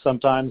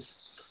 sometimes,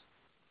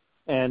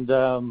 and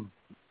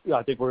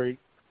I think we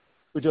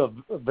do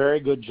a very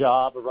good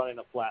job of running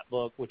a flat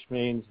book, which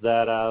means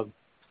that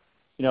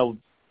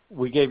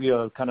we gave you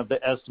a kind of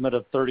the estimate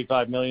of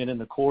 $35 million in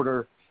the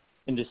quarter.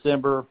 In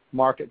December,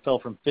 market fell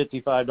from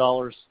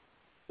 $55 to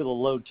the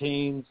low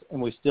teens,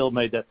 and we still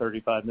made that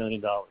 $35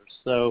 million.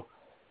 So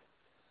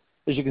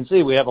as you can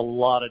see, we have a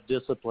lot of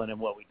discipline in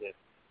what we do.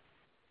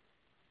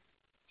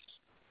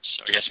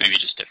 So I guess maybe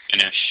just to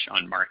finish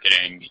on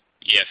marketing,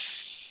 if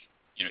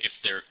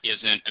there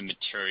isn't a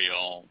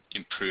material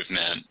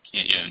improvement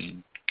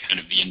in kind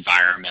of the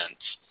environment,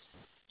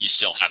 you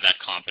still have that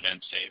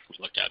confidence, say, if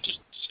we looked out to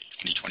say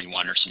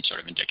 2021 or some sort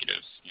of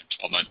indicative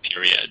 12-month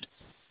period,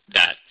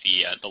 that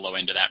the low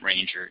end of that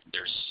range, or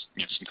there's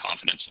some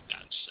confidence that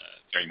that's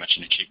very much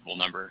an achievable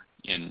number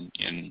in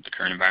the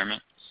current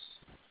environment?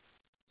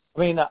 I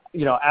mean,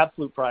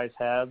 absolute price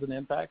has an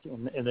impact,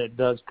 and it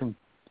does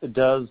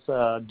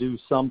do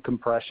some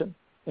compression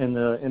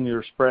in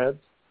your spreads,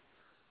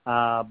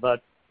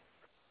 but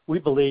we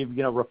believe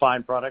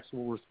refined products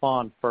will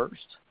respond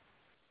first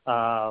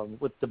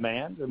with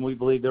demand, and we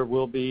believe there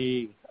will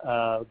be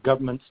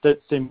government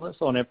stimulus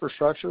on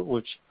infrastructure,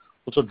 which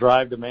will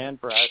drive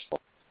demand for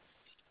asphalt.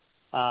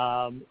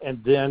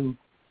 And then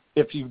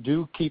if you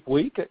do keep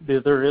weak,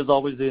 there is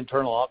always the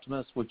internal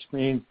optimist, which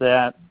means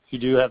that you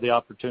do have the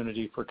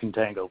opportunity for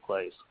contango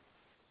plays.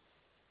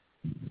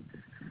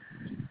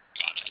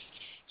 Got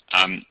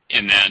it.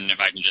 And then if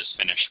I can just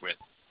finish with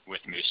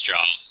Moose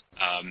Jaw,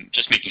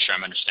 just making sure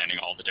I'm understanding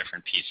all the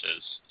different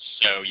pieces.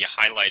 So you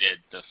highlighted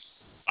the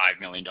 $5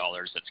 million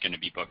that's going to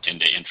be booked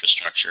into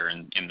infrastructure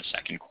in the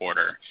second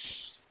quarter.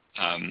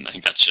 I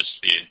think that's just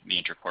the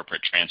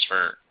intercorporate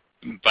transfer.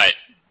 But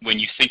when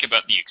you think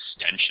about the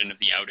extension of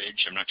the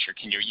outage, I'm not sure,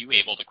 are you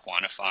able to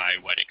quantify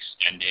what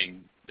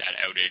extending that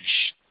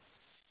outage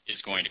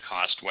is going to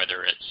cost,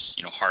 whether it's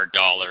hard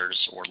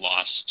dollars or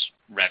lost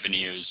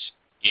revenues?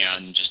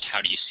 and just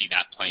how do you see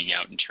that playing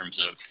out in terms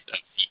of the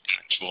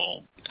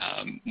actual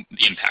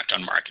impact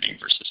on marketing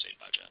versus state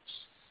budgets?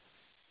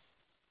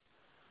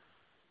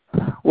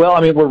 Well,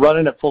 I mean, we're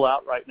running it full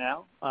out right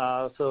now.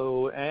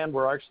 And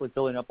we're actually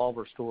filling up all of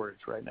our storage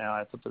right now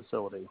at the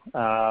facility.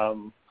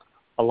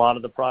 A lot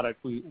of the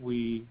product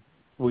we're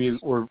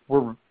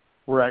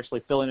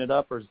actually filling it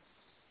up is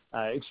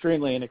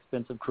extremely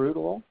inexpensive crude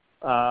oil.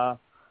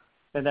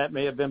 And that's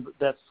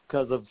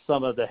because of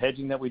some of the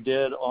hedging that we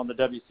did on the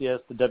WCS,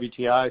 the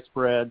WTI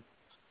spread,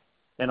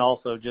 and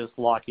also just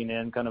locking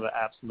in kind of an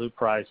absolute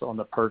price on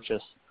the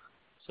purchase.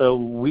 So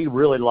we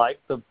really like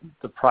the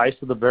price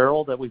of the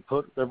barrel that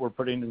we're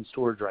putting in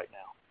storage right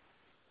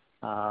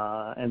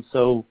now. And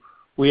so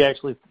we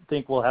actually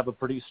think we'll have a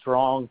pretty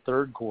strong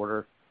third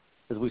quarter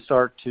as we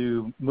start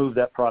to move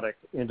that product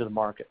into the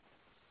market.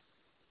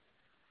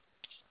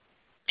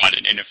 Got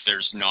it. And if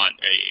there's not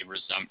a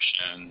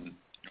resumption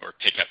or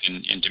pickup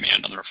in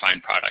demand on the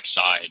refined product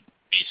side,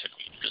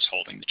 basically you're just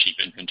holding the cheap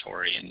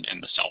inventory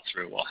and the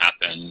sell-through will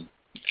happen.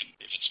 If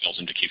it spills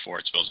into Q4,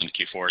 it spills into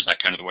Q4. Is that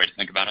kind of the way to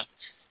think about it?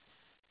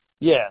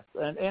 Yes,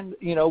 and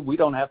we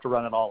don't have to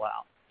run it all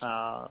out.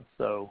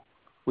 So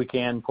we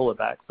can pull it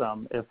back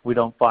some if we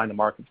don't find the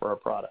market for our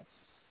products.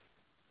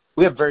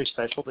 We have very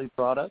specialty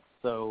products,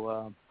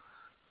 so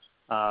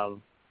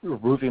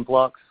roofing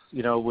flux,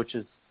 which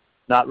is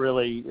not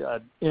really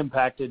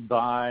impacted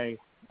by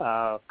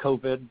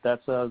COVID.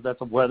 That's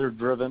a weather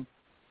driven,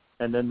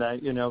 and then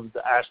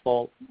the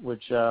asphalt,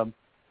 which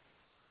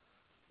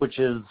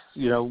is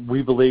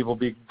we believe will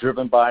be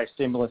driven by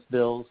stimulus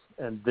bills,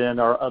 and then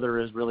our other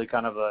is really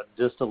kind of a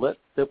distillate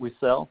that we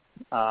sell.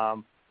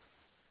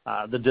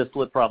 The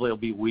distillate probably will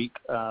be weak,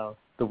 the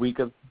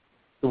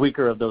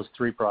weaker of those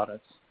three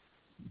products.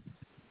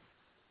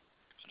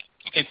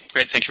 Okay,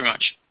 great. Thank you very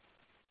much.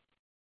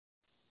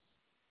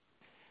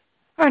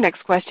 Our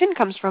next question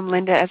comes from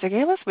Linda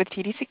Ezergailis with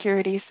TD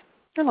Securities.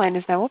 Your line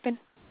is now open.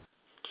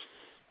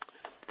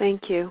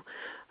 Thank you.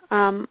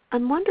 I'm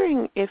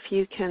wondering if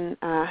you can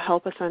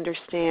help us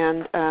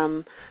understand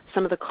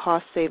some of the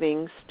cost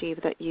savings, Steve,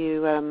 that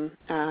you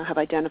have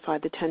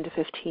identified, the $10 to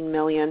 $15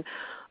 million.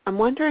 I'm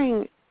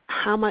wondering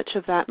how much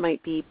of that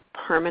might be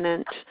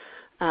permanent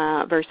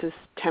versus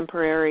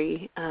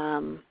temporary.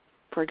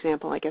 For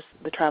example, I guess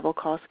the travel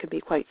costs could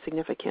be quite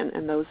significant,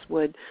 and those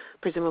would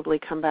presumably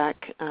come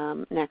back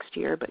next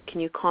year. But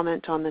can you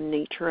comment on the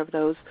nature of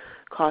those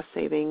cost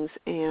savings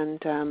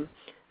and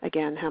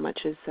again, how much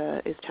is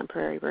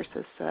temporary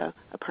versus a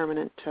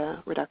permanent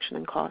reduction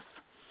in costs?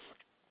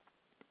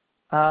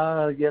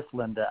 Yes,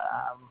 Linda.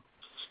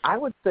 I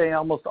would say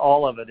almost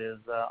all of it is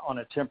on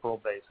a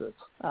temporal basis.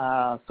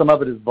 Some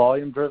of it is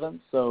volume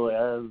driven. So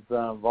as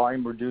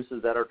volume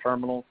reduces at our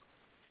terminals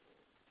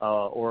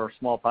or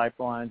small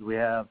pipelines, we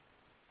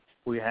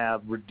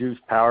have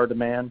reduced power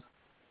demand.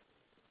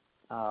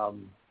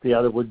 The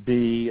other would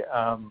be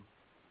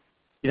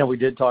we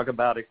did talk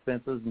about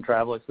expenses and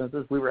travel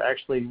expenses. We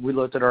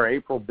looked at our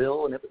April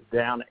bill, and it was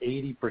down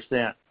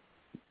 80%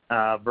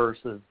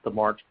 versus the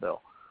March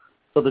bill.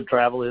 So the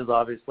travel is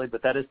obviously,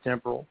 but that is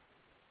temporal.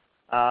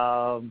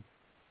 And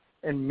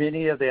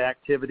many of the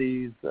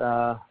activities,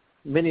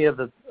 many of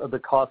the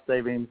cost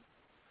savings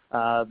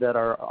that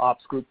our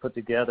ops group put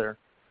together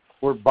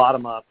were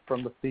bottom up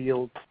from the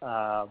field.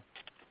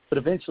 But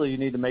eventually you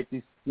need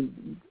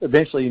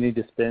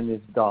to spend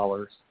these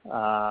dollars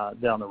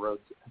down the road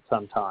at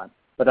some time.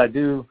 But it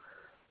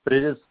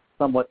is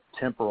somewhat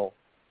temporal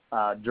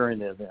during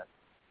the event,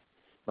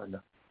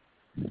 Linda.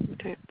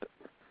 Okay,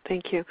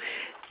 thank you.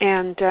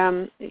 And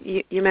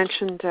you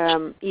mentioned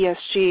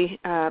ESG,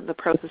 the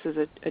process is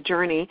a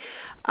journey.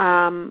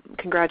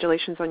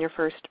 Congratulations on your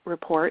first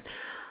report.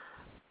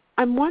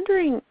 I'm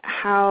wondering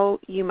how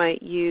you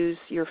might use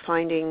your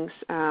findings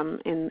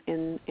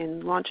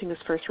in launching this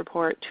first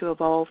report to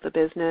evolve the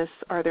business.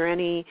 Are there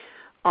any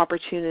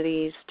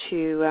opportunities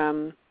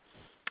to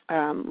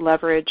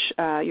leverage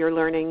your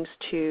learnings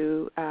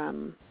to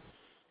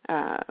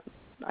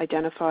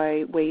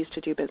identify ways to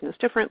do business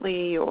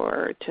differently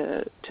or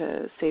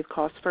to save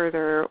costs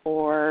further,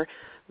 or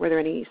were there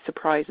any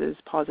surprises,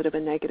 positive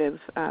and negative,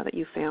 that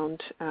you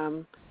found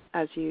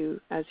as you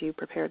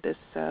prepared this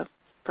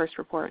first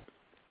report?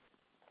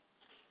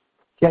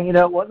 Yeah,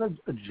 it wasn't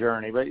a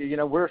journey, but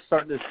we're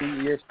starting to see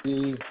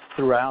ESG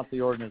throughout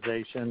the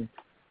organization.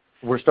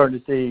 We're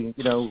starting to see,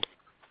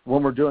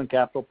 when we're doing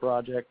capital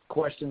projects,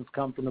 questions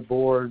come from the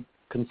board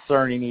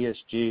concerning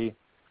ESG.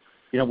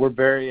 We're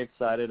very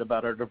excited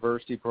about our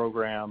diversity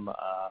program.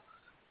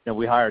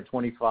 We hired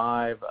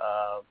 25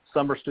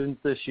 summer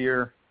students this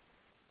year.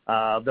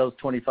 Those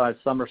 25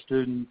 summer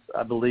students,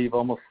 I believe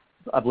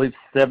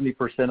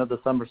 70% of the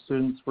summer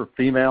students were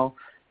female,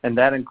 and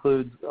that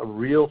includes a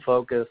real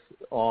focus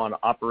on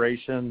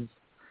operations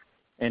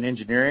and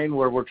engineering,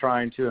 where we're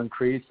trying to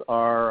increase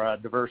our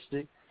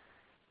diversity.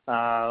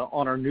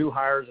 On our new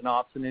hires in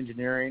ops and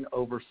engineering,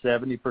 over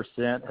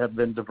 70% have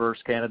been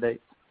diverse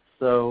candidates.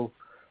 So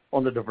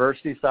on the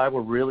diversity side,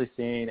 we're really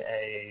seeing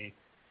a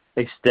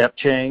step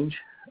change.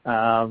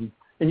 And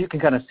you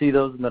can kind of see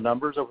those in the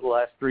numbers over the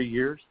last 3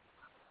 years.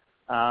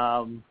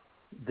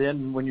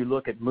 Then when you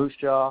look at Moose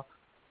Jaw,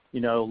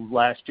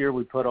 last year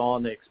we put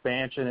on the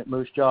expansion at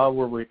Moose Jaw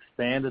where we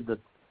expanded the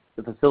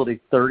facility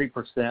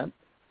 30%.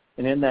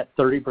 And in that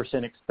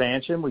 30%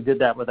 expansion, we did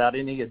that without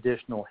any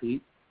additional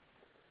heat.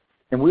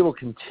 And we will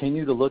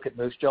continue to look at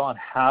Moose Jaw and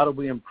how do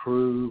we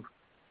improve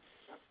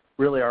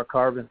really our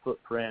carbon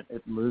footprint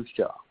at Moose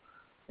Jaw.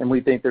 And we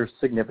think there's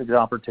significant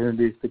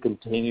opportunities to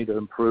continue to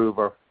improve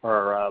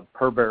our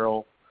per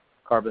barrel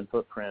carbon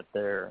footprint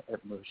there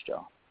at Moose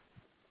Jaw.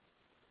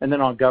 And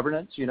then on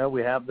governance, we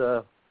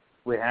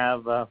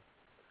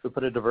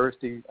put a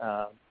diversity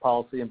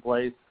policy in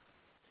place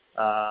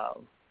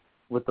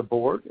with the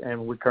board,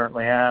 and we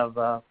currently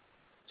have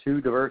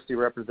 2 diversity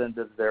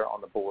representatives there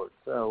on the board.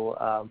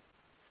 So,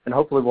 and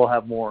hopefully we'll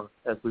have more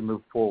as we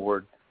move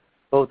forward,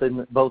 both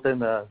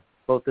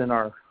in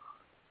our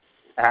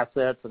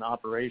assets and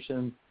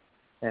operations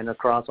and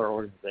across our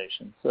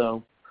organization.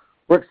 So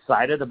we're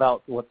excited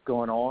about what's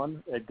going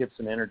on at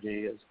Gibson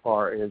Energy as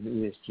far as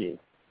ESG.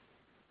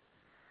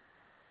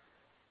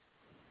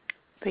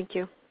 Thank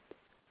you.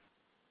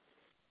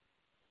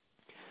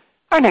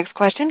 Our next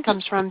question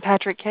comes from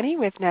Patrick Kenny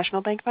with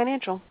National Bank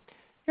Financial.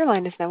 Your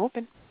line is now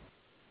open.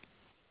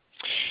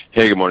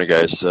 Hey, good morning,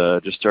 guys.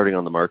 Just starting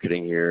on the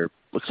marketing here.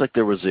 Looks like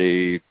there was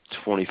a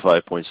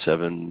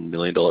 $25.7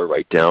 million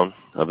write-down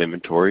of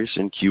inventories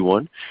in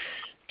Q1.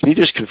 Can you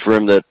just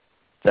confirm that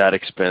that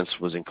expense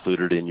was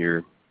included in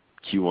your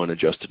Q1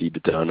 adjusted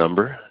EBITDA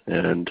number,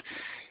 and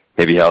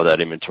maybe how that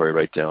inventory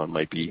write-down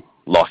might be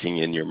locking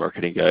in your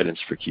marketing guidance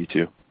for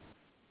Q2?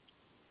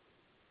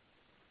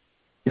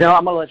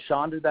 I'm going to let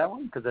Sean do that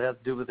one because it has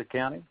to do with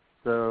accounting.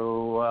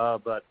 So,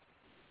 but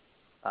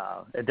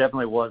it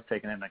definitely was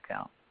taken into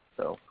account.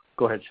 So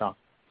go ahead, Sean.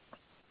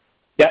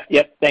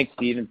 Yep. Thanks,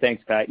 Steve, and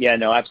thanks, Pat. Yeah,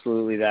 no,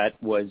 absolutely, that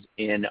was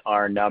in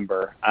our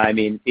number. I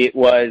mean, it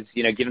was,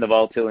 given the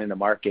volatility in the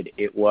market,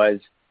 it was,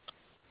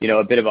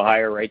 a bit of a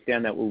higher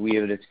write-down than we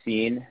would have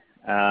seen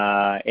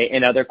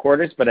in other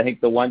quarters. But I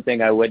think the one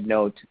thing I would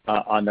note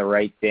on the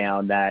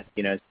write-down that,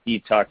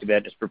 Steve talked about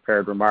in his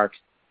prepared remarks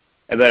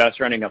about us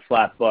running a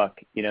flat book,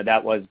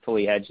 that was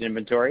fully hedged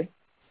inventory.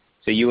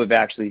 So you have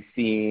actually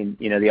seen,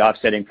 the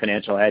offsetting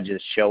financial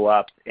hedges show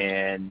up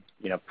in,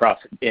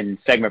 profit in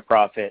segment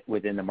profit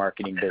within the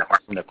marketing business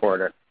in the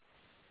quarter.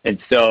 And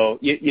so,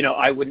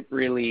 I wouldn't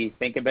really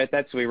think about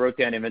that. So we wrote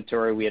down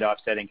inventory. We had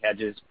offsetting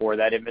hedges for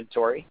that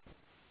inventory.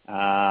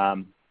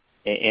 And,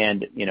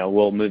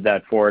 we'll move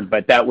that forward.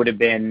 But that would have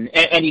been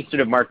any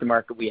sort of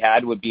mark-to-market we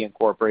had would be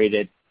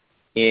incorporated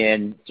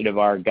in sort of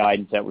our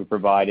guidance that we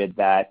provided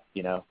that,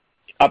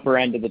 upper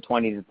end of the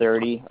 20 to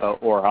 30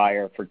 or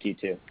higher for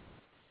Q2.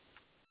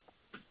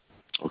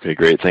 Okay,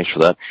 great. Thanks for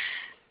that.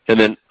 And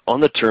then on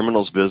the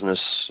terminals business,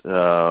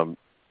 I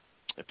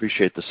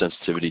appreciate the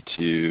sensitivity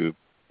to,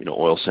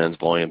 oil sands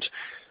volumes.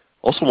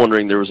 Also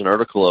wondering, there was an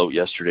article out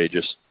yesterday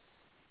just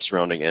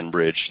surrounding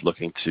Enbridge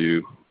looking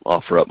to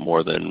offer up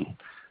more than,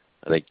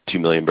 I think, 2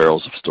 million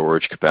barrels of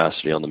storage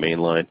capacity on the main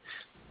line.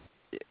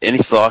 Any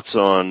thoughts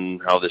on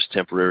how this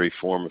temporary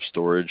form of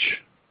storage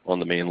on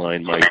the main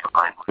line might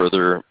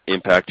further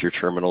impact your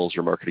terminals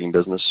or marketing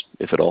business,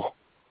 if at all?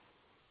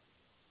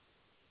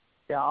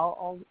 Yeah,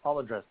 I'll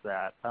address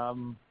that.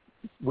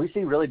 We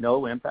see really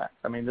no impact.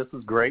 I mean, this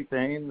is a great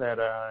thing that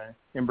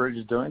Enbridge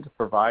is doing to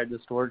provide the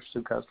storage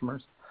to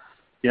customers.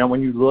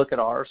 When you look at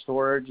our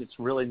storage, it's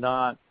really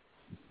not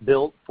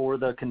built for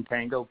the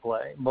contango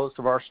play. Most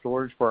of our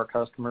storage for our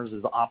customers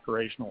is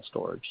operational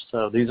storage.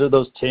 So these are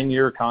those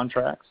 10-year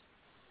contracts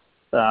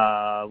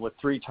with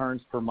 3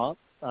 turns per month.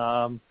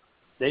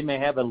 They may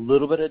have a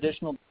little bit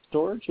additional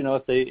storage.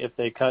 If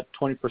they cut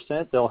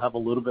 20%, they'll have a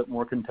little bit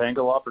more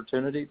contango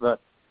opportunity. But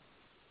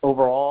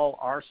overall,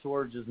 our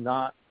storage is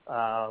not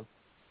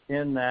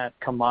in that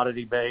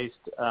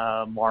commodity-based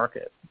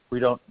market. We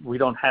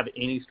don't have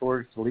any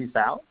storage to lease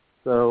out.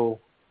 So,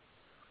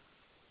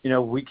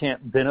 we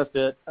can't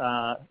benefit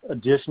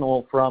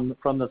additional from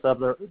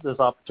this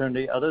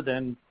opportunity other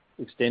than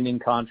extending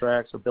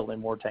contracts or building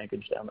more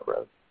tankage down the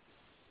road.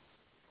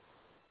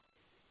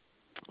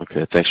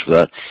 Okay, thanks for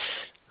that.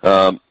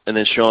 And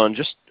then, Sean,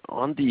 just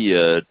on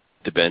the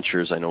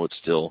debentures, I know it's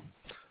still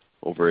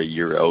over a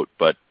year out,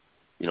 but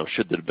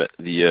should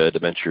the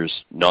debentures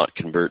not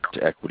convert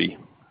to equity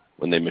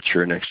when they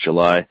mature next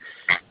July,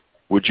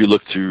 would you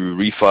look to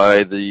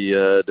refi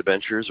the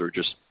debentures or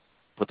just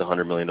put the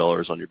 $100 million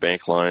on your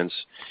bank lines?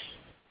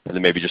 And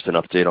then maybe just an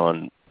update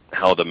on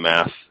how the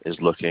math is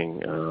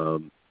looking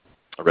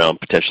around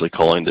potentially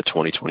calling the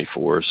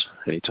 2024s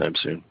anytime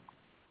soon.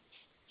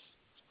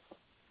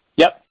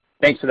 Yep.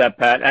 Thanks for that,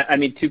 Pat. I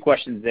mean, 2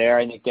 questions there.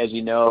 I think, as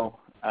the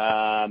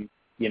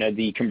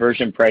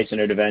conversion price in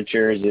our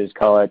debentures is,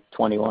 call it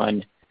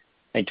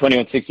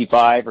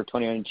 21.65 or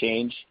 21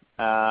 change.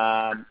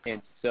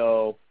 And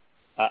so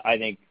I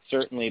think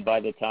certainly by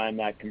the time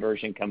that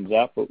conversion comes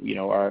up,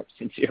 our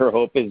sincere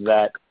hope is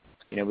that,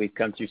 we've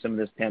come through some of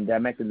this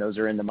pandemic and those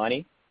are in the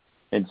money.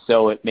 And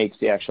so it makes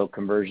the actual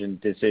conversion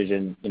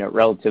decision,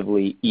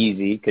 relatively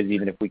easy because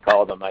even if we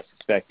call them, I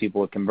suspect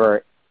people will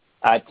convert.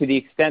 To the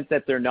extent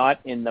that they're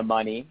not in the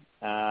money,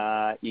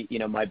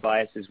 my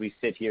bias as we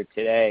sit here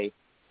today,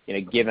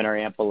 given our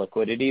ample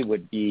liquidity,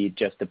 would be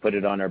just to put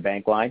it on our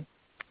bank line.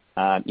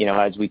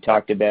 As we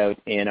talked about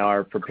in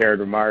our prepared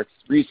remarks,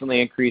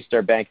 recently increased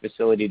our bank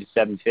facility to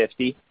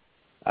 $750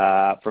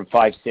 from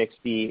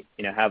 $560.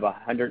 Have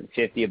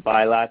 $150 of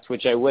bilats,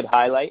 which I would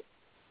highlight.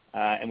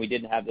 And we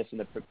didn't have this in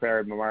the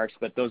prepared remarks,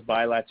 but those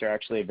bilats are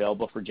actually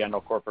available for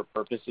general corporate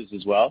purposes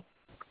as well.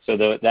 So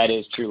that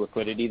is true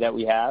liquidity that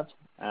we have.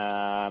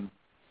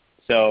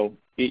 To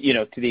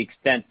the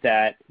extent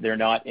that they're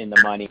not in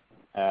the money,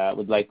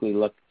 would likely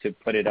look to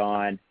put it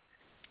on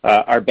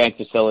our bank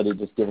facility,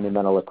 just given the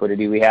amount of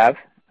liquidity we have.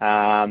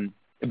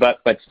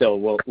 But still,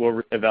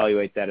 we'll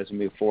evaluate that as we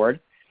move forward.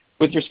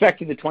 With respect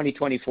to the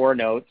 2024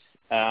 notes,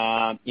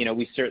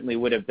 we certainly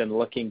would have been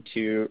looking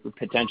to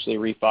potentially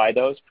refi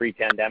those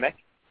pre-pandemic.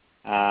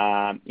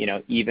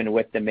 Even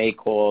with the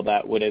make-whole,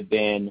 that would have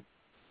been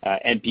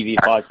NPV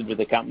positive to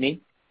the company.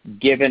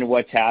 Given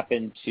what's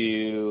happened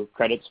to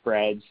credit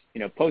spreads,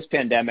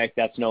 post-pandemic,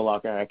 that's no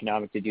longer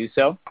economic to do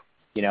so.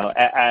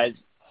 As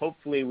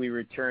hopefully we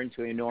return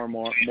to a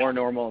more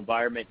normal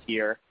environment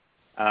here,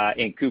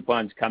 and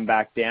coupons come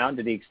back down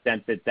to the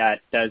extent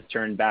that does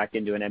turn back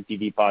into an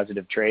NPV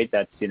positive trade,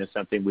 that's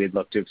something we'd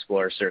look to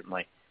explore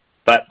certainly.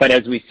 But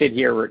as we sit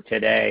here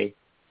today,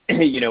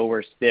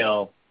 we're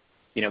still,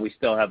 we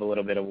still have a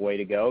little bit of way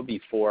to go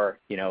before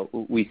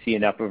we see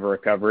enough of a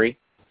recovery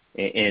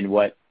in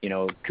what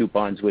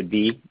coupons would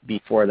be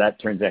before that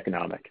turns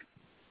economic.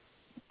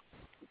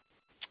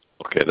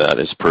 Okay, that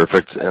is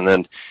perfect. And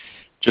then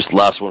just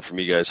last one from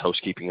you guys,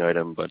 housekeeping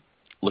item, but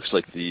looks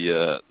like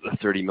the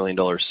 $30 million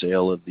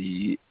sale of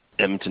the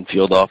Edmonton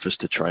field office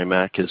to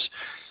TriMac has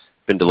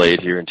been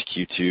delayed here into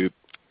Q2. Do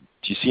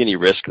you see any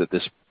risk that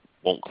this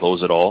won't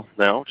close at all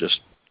now, just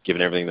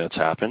given everything that's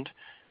happened,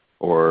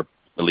 or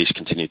at least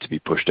continue to be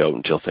pushed out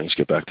until things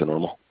get back to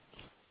normal?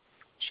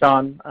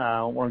 Sean,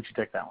 why don't you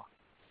take that one?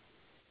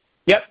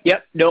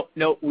 Yep.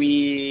 No,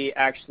 we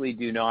actually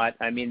do not.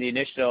 I mean, the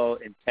initial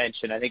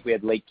intention, I think we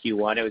had late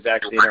Q1. It was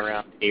actually in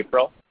around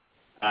April.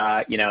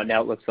 Now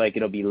it looks like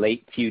it'll be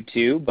late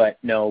Q2, but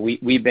no,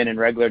 we've been in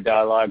regular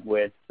dialogue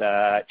with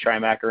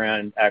TriMac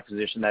around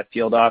acquisition of that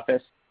field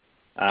office.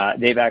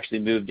 They've actually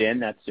moved in.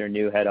 That's their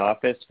new head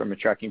office from a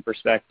trucking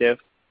perspective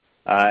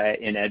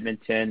in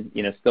Edmonton.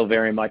 Still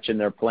very much in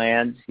their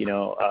plans,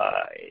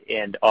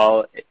 and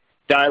all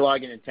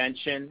dialogue and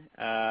intention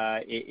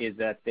is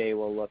that they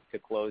will look to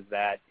close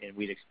that, and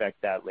we'd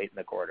expect that late in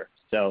the quarter.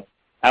 So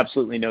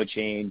absolutely no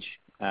change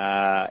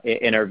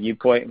in our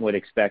viewpoint, and would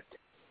expect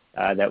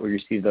that we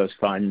receive those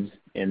funds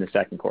in the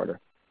second quarter.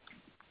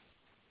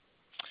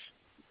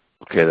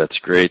 Okay, that's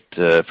great.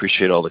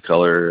 Appreciate all the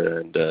color,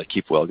 and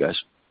keep well, guys.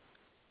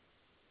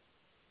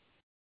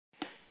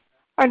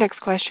 Our next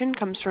question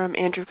comes from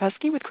Andrew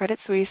Kuske with Credit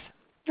Suisse.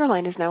 Your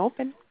line is now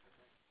open.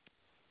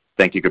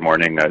 Thank you. Good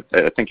morning.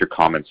 I think your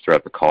comments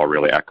throughout the call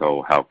really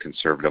echo how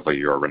conservatively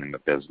you are running the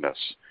business.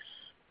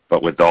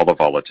 But with all the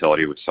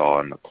volatility we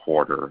saw in the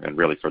quarter and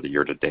really for the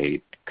year to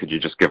date, could you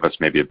just give us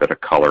maybe a bit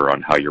of color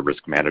on how your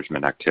risk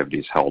management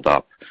activities held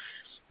up?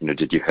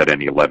 Did you hit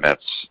any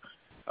limits?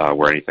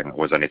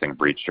 Was anything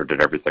breached, or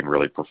did everything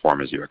really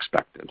perform as you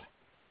expected?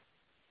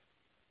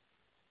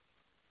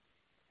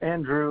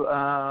 Andrew,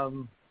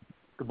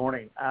 good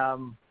morning.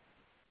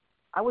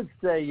 I would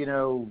say,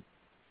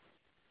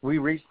 we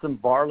reached some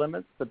VAR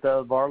limits, but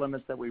the VAR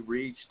limits that we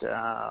reached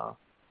were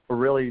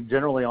really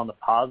generally on the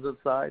positive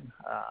side,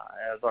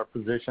 as our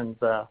positions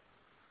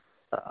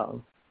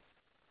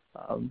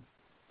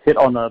hit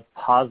on the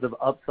positive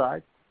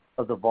upside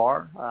of the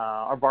VAR.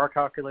 Our VAR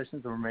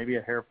calculations were maybe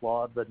a hair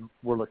flawed, but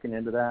we're looking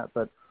into that.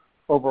 But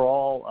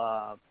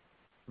overall,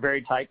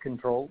 very tight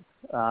controls.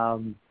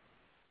 And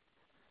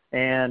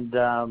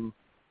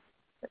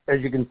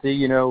as you can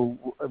see,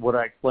 what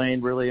I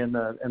explained really in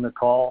the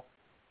call,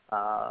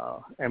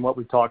 and what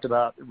we talked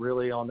about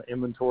really on the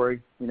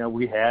inventory.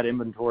 We had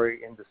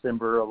inventory in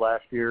December of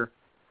last year,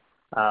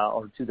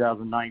 or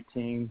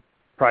 2019,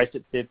 priced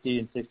at $50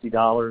 and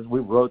 $60. We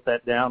wrote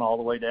that down all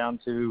the way down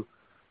to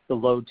the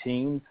low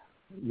teens,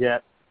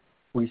 yet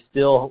we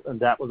still, and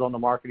that was on the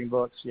marketing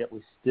books, yet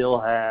we still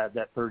had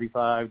that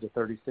 $35 to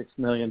 $36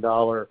 million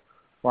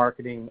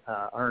marketing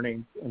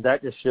earnings, and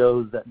that just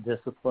shows that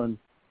discipline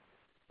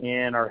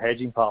in our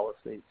hedging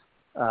policies.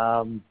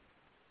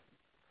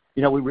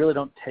 We really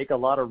don't take a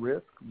lot of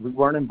risk. We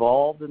weren't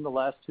involved in the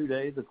last 2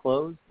 days of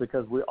close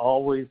because we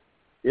always,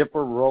 if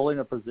we're rolling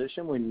a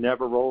position, we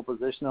never roll a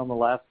position on the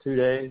last 2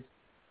 days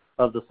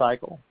of the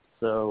cycle.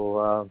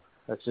 So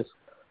that's just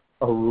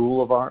a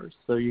rule of ours.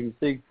 So you can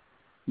see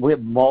we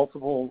have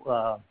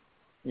multiple,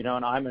 and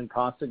I'm in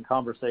constant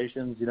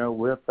conversations,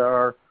 with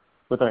our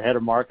head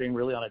of marketing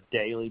really on a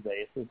daily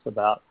basis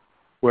about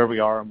where we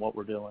are and what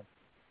we're doing.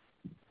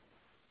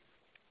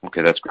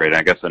 Okay, that's great.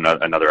 I guess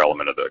another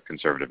element of the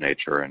conservative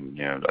nature,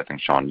 and I think,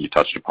 Sean, you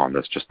touched upon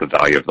this, just the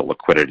value of the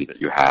liquidity that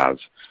you have,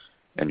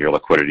 and your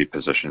liquidity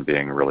position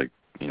being really,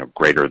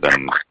 greater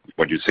than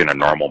what you see in a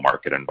normal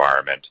market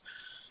environment.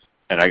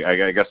 And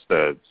I guess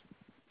the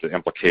the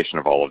implication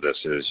of all of this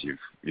is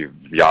you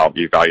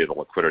value the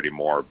liquidity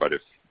more, but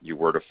if you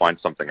were to find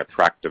something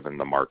attractive in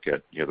the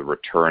market, the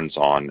returns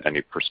on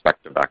any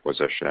prospective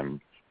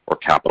acquisition or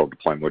capital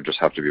deployment would just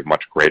have to be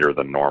much greater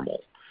than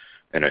normal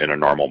in a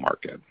normal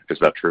market. Is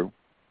that true?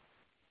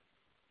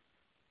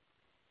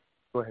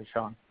 Go ahead,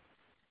 Sean.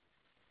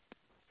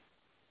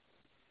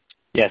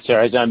 Yeah, sorry,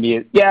 I was on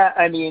mute. Yeah,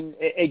 I mean,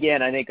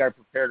 again, I think our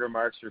prepared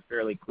remarks are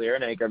fairly clear,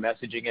 and I think our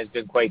messaging has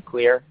been quite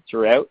clear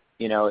throughout.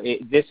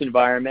 This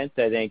environment,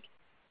 I think,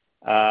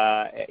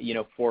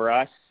 for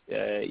us,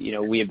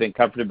 we have been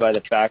comforted by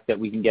the fact that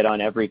we can get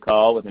on every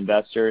call with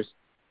investors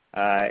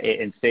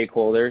and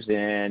stakeholders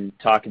and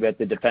talk about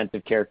the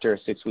defensive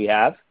characteristics we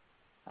have.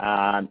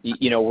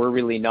 We're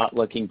really not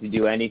looking to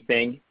do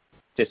anything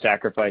to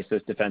sacrifice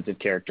those defensive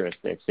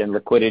characteristics, and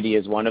liquidity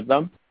is one of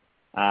them.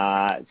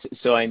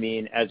 So, I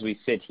mean, as we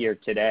sit here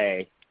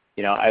today,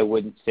 I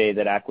wouldn't say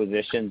that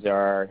acquisitions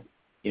are,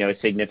 a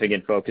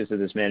significant focus of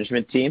this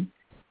management team.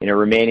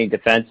 Remaining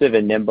defensive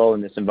and nimble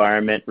in this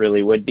environment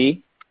really would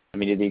be. I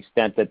mean, to the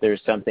extent that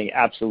there's something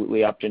absolutely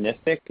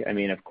opportunistic, I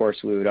mean, of course,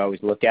 we would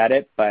always look at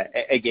it. But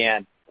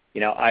again,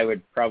 I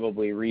would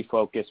probably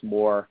refocus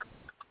more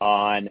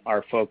on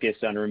our focus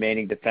on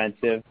remaining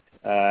defensive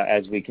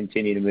as we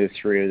continue to move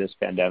through this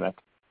pandemic.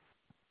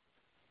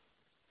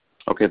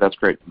 Okay, that's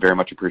great. Very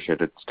much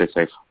appreciated. Stay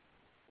safe.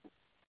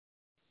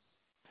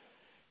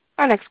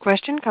 Our next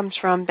question comes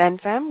from Ben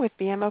Pham with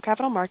BMO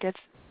Capital Markets.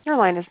 Your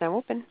line is now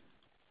open.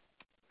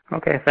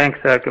 Okay, thanks.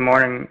 Good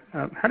morning.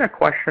 I had a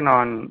question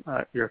on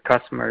your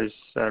customers'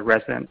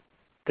 resident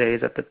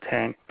days at the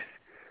tank.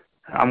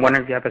 I'm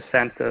wondering if you have a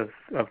sense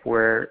of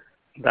where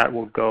that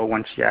will go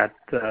once you add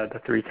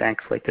the 3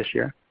 tanks late this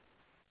year.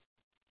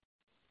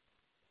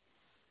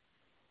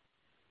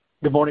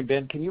 Good morning,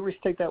 Ben. Can you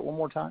restate that one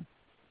more time?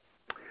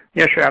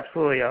 Yeah, sure,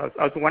 absolutely. I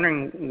was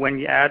wondering, when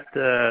you add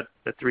the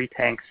 3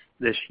 tanks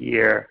this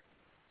year,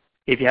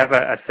 if you have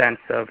a sense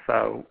of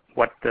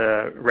what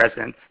the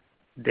residence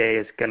day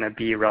is going to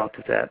be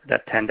relative to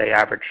that 10-day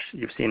average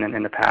you've seen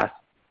in the past.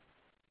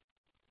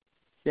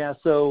 Yeah,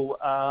 so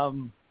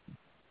on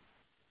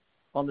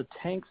the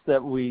tanks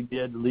that we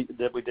did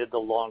the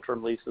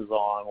long-term leases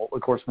on,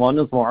 of course, one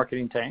is the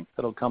marketing tank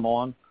that'll come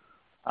on,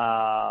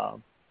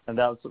 and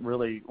that's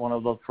really one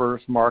of the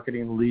first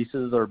marketing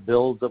leases or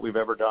builds that we've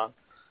ever done.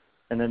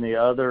 And then the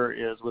other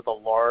is with a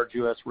large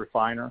U.S.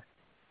 refiner,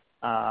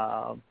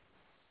 and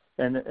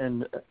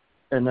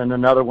then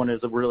another one is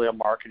really a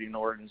marketing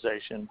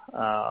organization.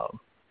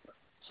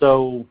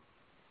 So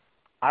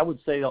I would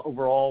say the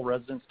overall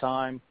residence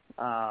time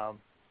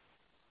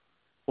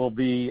will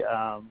be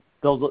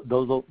those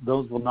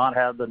will not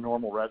have the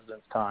normal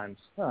residence times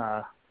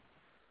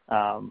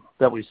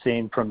that we've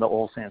seen from the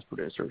oil sands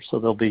producers. So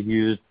they'll be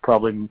used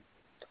probably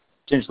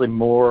potentially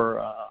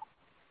more.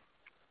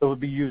 It would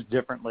be used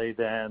differently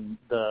than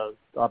the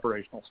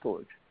operational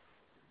storage.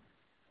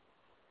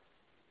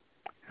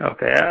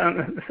 Okay,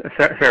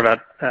 sorry about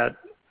that.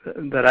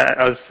 But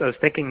I was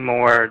thinking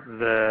more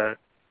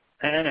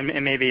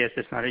and maybe it's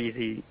just not an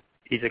easy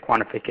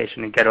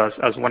quantification to get. I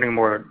was wondering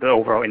more the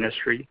overall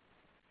industry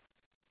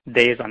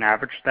days on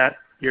average that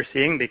you're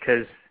seeing,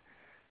 because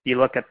you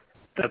look at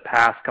the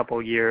past couple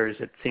of years,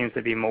 it seems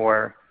to be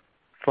more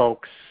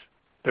folks.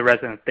 The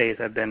residence days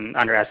have been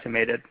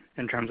underestimated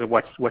in terms of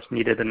what's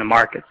needed in the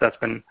market. So that's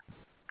been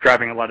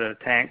driving a lot of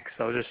the tanks.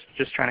 So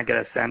just trying to get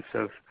a sense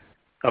of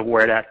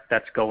where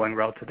that's going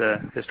relative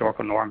to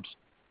historical norms.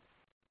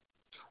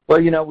 Well,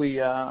 in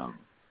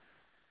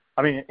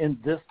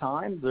this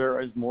time,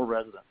 there is more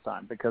residence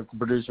time because the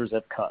producers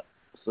have cut.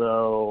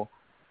 So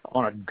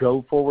on a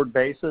go-forward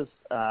basis,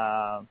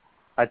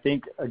 I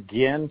think,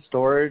 again,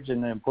 storage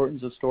and the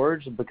importance of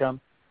storage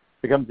becomes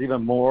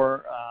even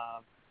more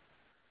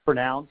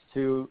pronounced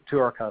to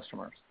our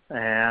customers.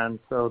 And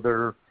so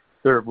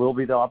there will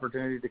be the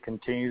opportunity to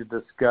continue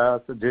to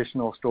discuss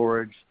additional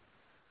storage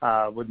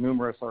with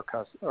numerous of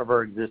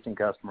our existing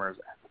customers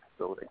at the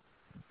facility.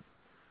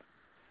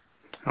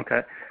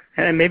 Okay.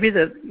 And maybe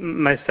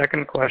my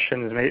second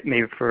question is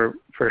maybe for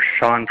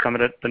Sean, some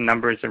of the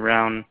numbers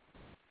around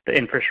the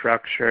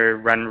infrastructure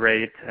run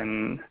rate,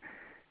 and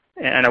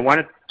I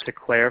wanted to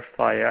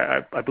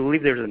clarify. I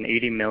believe there's an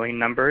 $80 million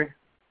number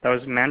that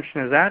was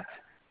mentioned. Is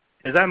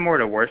that more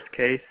the worst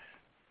case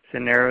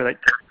scenario that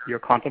you're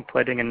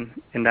contemplating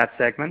in that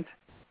segment?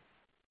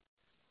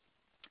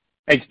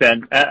 Thanks,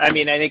 Ben. I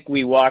think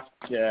we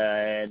walked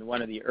in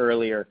one of the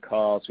earlier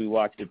calls. We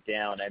walked it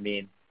down.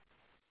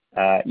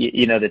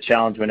 The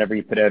challenge whenever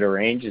you put out a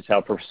range is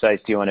how precise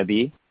do you want to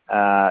be.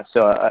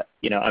 So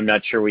I'm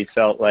not sure we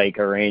felt like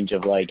a range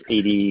of like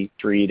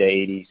 83 to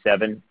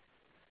 87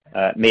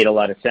 made a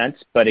lot of sense.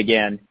 But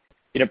again,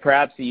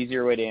 perhaps the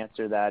easier way to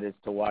answer that is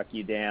to walk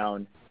you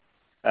down,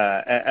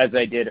 as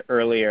I did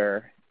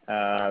earlier,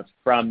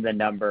 from the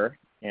number.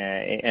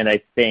 And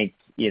I think,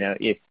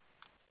 if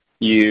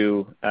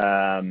you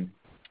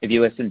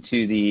listen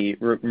to the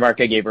remark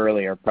I gave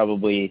earlier,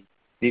 probably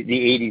the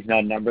 80 is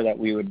not a number that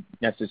we would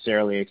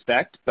necessarily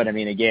expect. But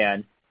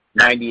again,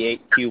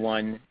 98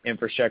 Q1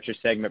 infrastructure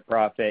segment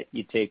profit,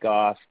 you take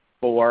off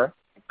 4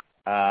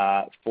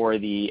 for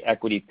the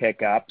equity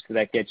pickup, so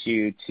that gets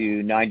you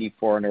to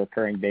 94 on a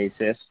recurring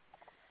basis.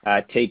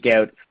 Take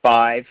out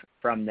 5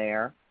 from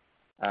there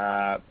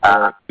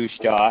for Moose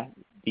Jaw.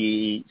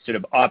 The sort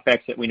of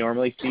OPEX that we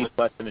normally see,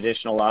 plus some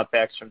additional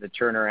OPEX from the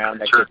turnaround,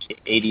 that gets you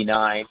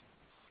 89.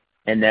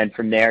 And then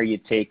from there, you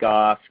take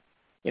off,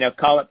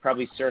 call it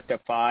probably circa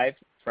 5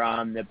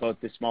 from both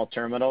the small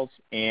terminals,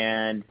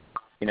 and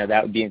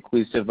that would be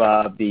inclusive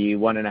of the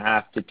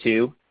 1.5 to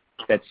 2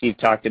 that Steve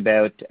talked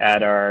about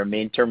at our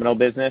main terminal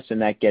business, and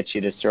that gets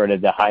you to sort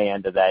of the high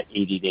end of that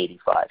 80 to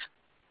 85.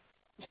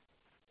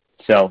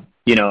 So,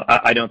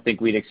 I don't think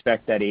we'd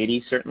expect that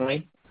 80,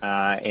 certainly.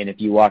 And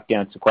if you walk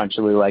down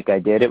sequentially like I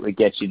did, it would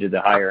get you to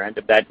the higher end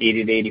of that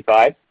 80 to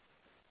 85.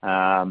 So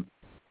I'm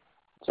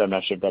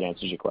not sure if that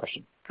answers your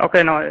question.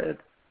 Okay, no,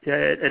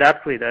 it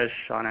absolutely does,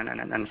 Sean, and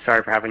I'm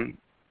sorry for having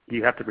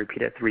you have to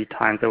repeat it 3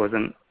 times. I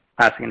wasn't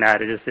asking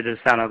that. It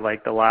just sounded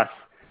like the last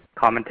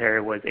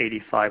commentary was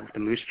 85 with the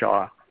Moose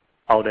Jaw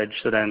outage.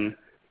 So then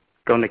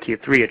going to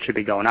Q3, it should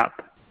be going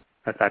up,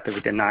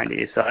 effectively to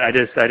 90. So I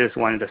just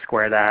wanted to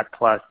square that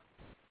plus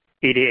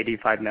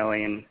 85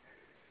 million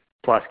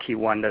plus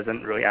Q1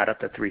 doesn't really add up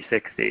to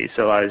 360.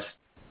 So I was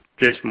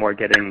just more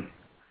getting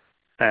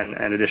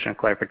an additional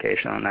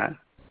clarification on that.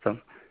 So.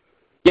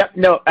 Yep.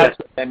 No,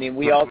 absolutely. I mean,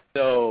 we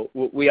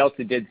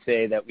also did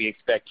say that we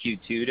expect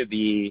Q2 to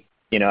be,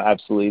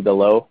 absolutely the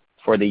low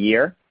for the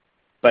year.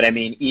 But I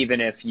mean,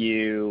 even if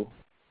you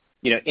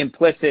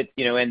implicit,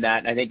 in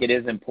that, I think it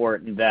is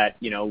important that,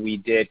 we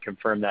did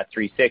confirm that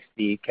 360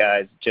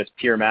 because just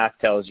pure math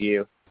tells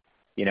you,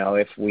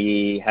 if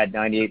we had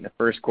 98 in the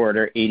first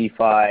quarter,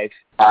 85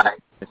 in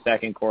the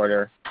second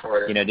quarter,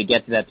 to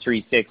get to that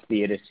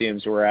 360, it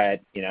assumes we're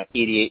at,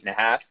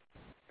 88.5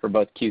 for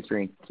both Q3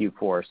 and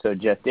Q4. So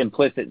just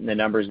implicit in the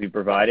numbers we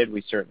provided,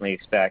 we certainly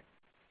expect,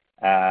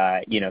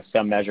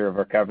 some measure of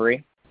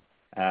recovery.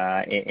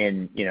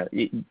 And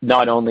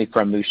not only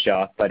from Moose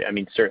Jaw, but I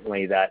mean,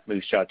 certainly that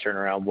Moose Jaw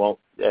turnaround won't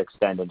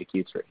extend into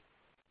Q3.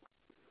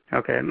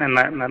 Okay, and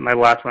my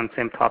last one,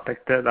 same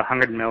topic, the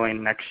 100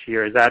 million next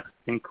year, does that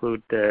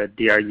include the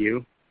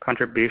DRU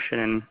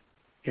contribution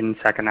in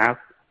second half?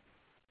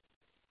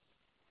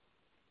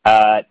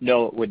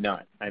 No, it would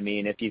not. I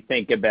mean, if you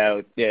think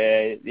about,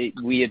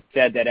 we had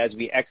said that as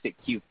we exit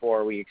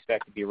Q4, we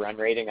expect to be run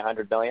rating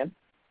 100 million.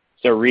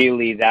 So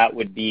really that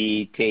would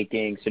be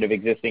taking sort of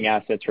existing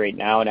assets right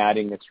now and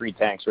adding the 3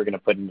 tanks we're going to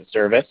put into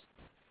service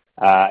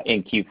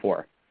in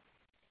Q4.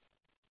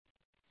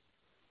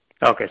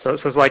 Okay, so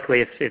it's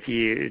likely if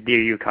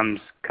DRU comes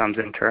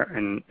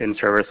in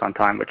service on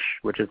time,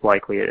 which is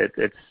likely,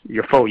 it's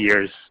your full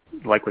year's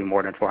likely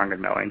more than 400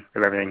 million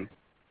if everything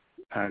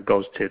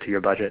goes to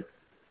your budget.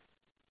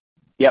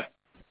 Yep,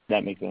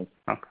 that makes sense.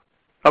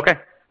 Okay.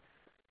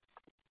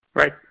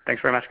 Right.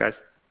 Thanks very much, guys.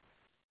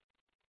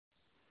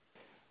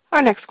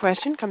 Our next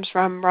question comes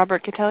from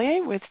Robert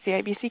Catellier with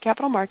CIBC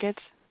Capital Markets.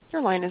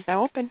 Your line is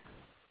now open.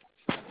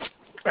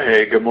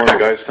 Hey, good morning,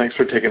 guys. Thanks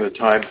for taking the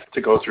time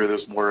to go through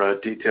this more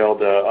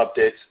detailed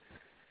updates.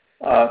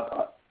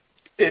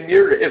 In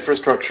your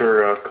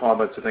infrastructure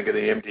comments, I think in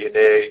the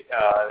MD&A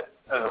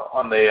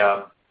on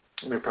the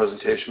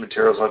presentation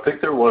materials, I think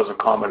there was a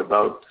comment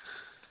about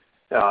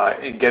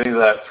in getting to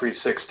that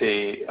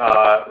 360,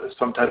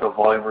 some type of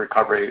volume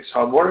recovery.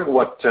 So I'm wondering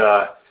what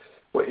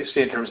you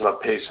see in terms of the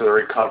pace of the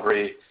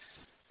recovery.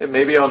 And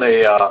maybe on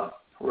a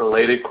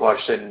related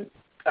question,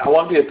 how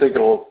long do you think it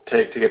will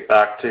take to get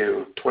back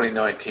to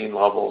 2019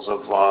 levels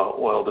of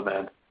oil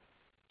demand?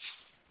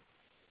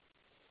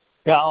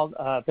 Yeah,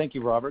 thank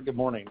you, Robert. Good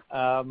morning.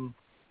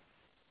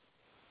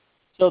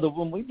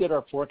 When we did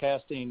our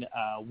forecasting,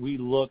 we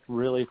looked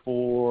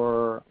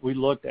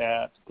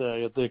at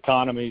the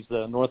economies,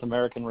 the North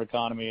American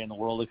economy and the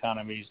world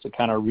economies to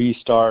kind of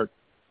restart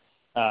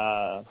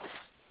on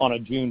a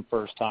June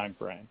 1st time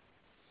frame.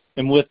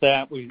 And with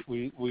that, we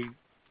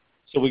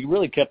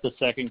really kept the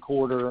second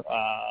quarter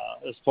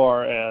as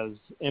far as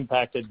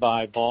impacted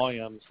by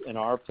volumes in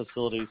our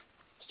facilities,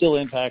 still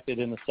impacted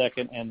in the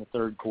second and the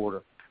third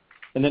quarter.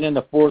 And then in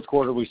the fourth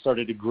quarter, we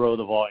started to grow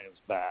the volumes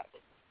back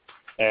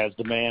as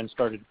demand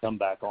started to come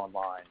back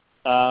online.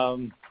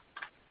 And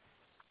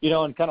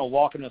kind of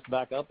walking us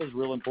back up is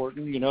real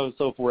important.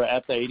 So if we're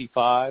at the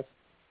 85,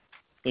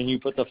 then you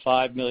put the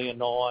 5 million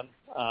on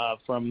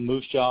from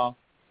Moose Jaw,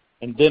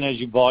 and then as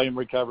you volume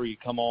recover, you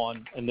come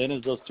on, and then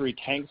as those 3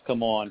 tanks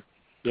come on,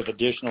 you have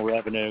additional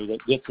revenue that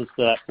gets us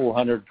to that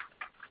 400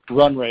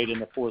 run rate in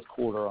the fourth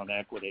quarter on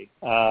equity.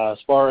 As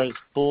far as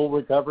full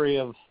recovery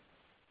of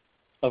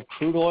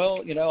crude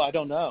oil, I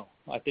don't know.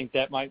 I think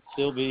that might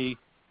still be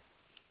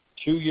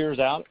 2 years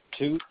out,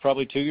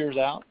 probably 2 years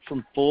out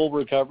from full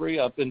recovery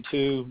up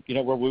into,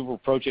 where we were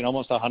approaching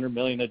almost 100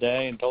 million a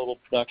day in total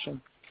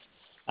production.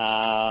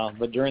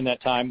 But during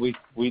that time, we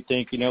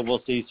think,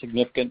 we'll see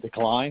significant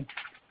decline.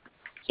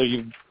 So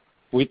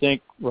we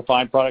think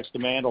refined products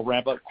demand will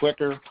ramp up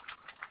quicker.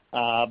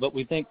 But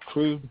we think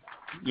crude,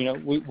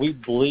 we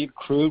believe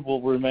crude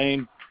will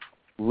remain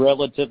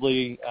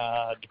relatively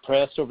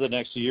depressed over the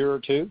next year or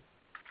two.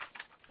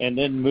 and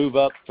then move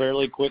up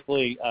fairly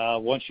quickly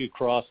once you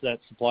cross that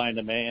supply and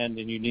demand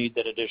and you need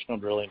that additional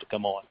drilling to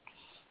come on.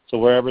 So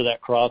wherever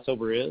that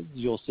crossover is,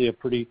 you'll see a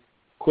pretty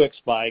quick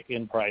spike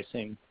in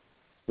pricing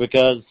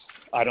because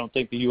I don't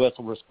think the U.S.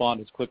 will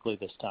respond as quickly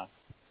this time.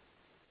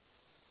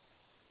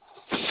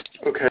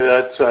 Okay,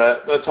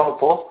 that's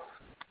helpful.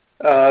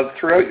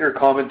 Throughout your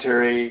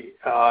commentary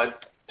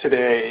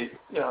today,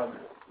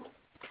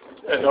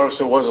 I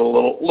noticed it was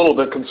a little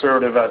bit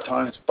conservative at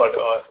times, but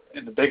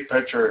in the big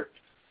picture,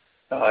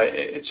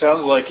 it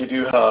sounds like you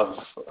do have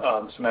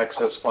some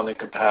excess funding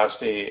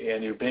capacity,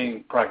 and you're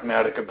being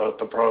pragmatic about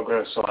the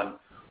progress on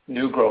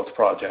new growth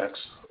projects,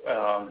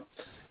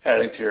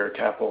 adding to your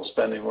capital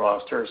spending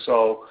roster.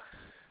 So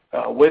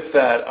with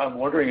that, I'm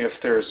wondering if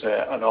there's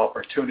an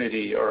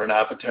opportunity or an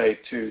appetite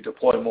to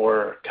deploy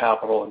more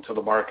capital into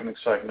the marketing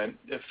segment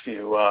if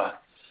you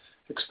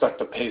expect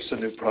the pace of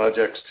new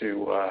projects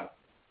to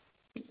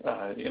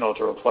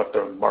reflect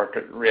the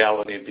market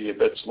reality and be a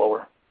bit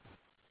slower.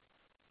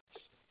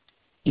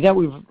 I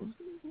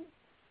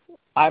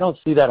don't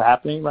see that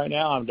happening right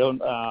now. I don't,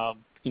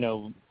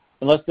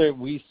 unless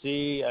we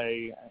see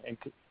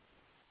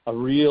a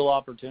real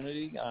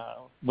opportunity.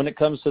 When it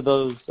comes to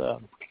those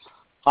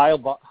higher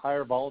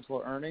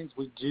volatile earnings,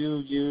 we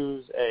do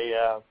use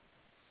a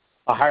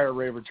higher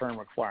rate of return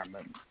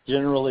requirement.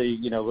 Generally,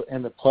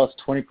 in the plus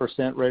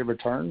 20% rate of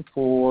return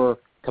for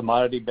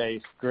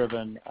commodity-based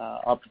driven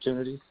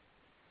opportunities.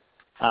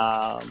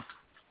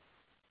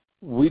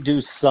 We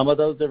do some of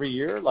those every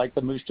year, like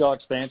the Moose Jaw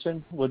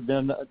expansion would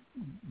been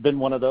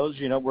one of those,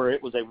 where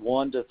it was a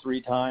 1 to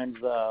 3 times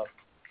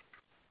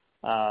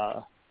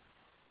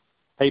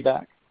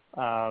payback.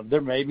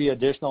 There may be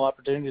additional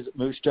opportunities at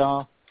Moose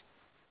Jaw.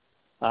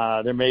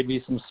 There may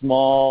be some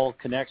small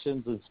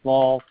connections and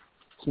small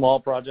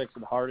projects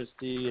in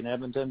Hardisty and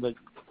Edmonton, but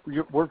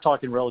we're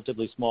talking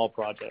relatively small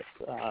projects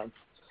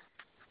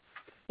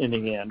in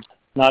the end.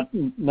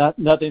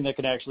 Nothing that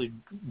can actually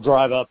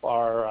drive up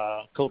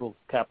our total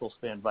capital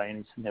spend by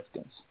any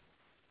significance.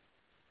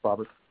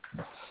 Robert?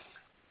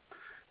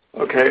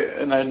 Okay,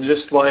 and then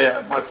just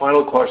my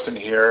final question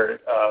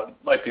here,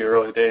 might be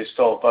early days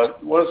still,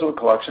 but what has the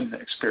collection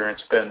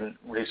experience been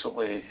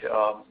recently?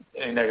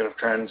 Any negative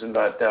trends in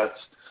bad debts,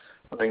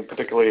 I think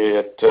particularly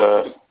at,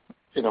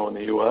 in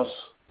the U.S.?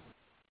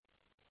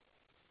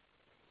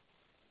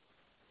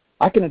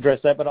 I can address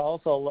that, but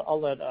also I'll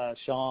let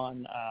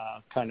Sean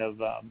kind of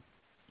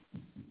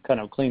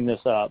clean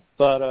this up.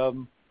 But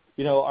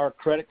our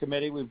credit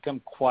committee, we've become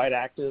quite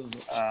active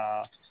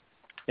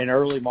in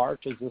early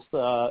March as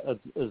the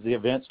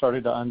event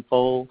started to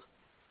unfold.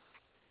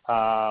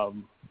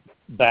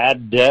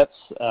 Bad debts,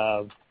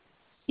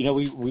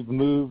 we've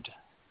moved.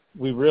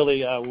 We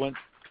really went.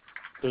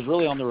 It was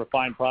really on the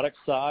refined product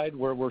side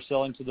where we're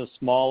selling to the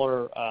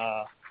smaller,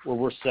 where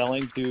we're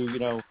selling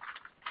to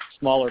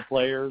smaller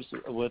players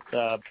with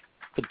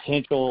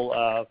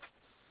potential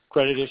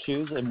credit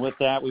issues, and with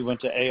that we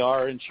went to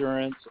AR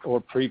insurance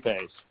or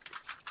prepays.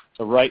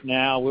 So right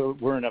now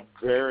we're in a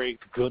very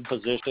good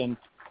position,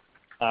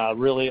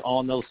 really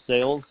on those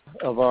sales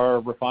of our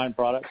refined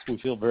products. We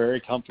feel very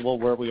comfortable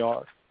where we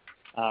are.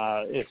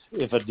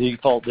 If a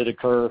default did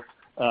occur,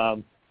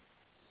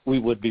 we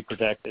would be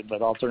protected.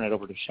 But I'll turn it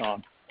over to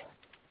Sean.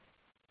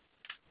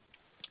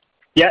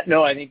 Yeah,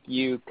 no, I think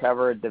you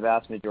covered the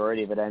vast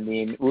majority of it. I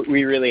mean,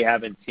 we really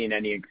haven't seen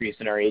any increase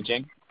in our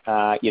aging.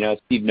 As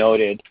Steve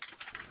noted,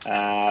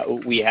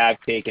 we have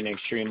taken an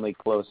extremely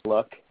close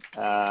look,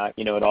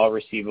 at all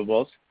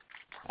receivables.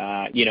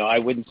 I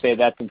wouldn't say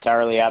that's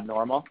entirely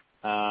abnormal.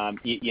 I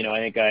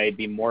think I'd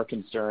be more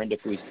concerned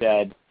if we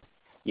said,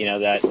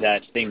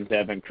 that things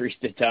have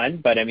increased a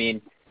ton. But I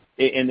mean,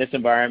 in this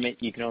environment,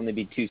 you can only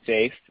be too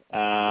safe.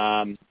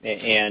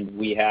 And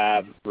we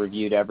have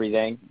reviewed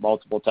everything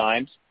multiple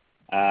times.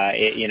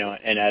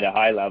 And at a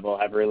high level,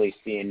 have really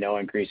seen no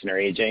increase in our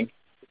aging,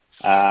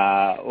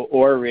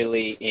 or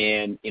really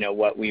in,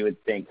 what we would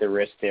think the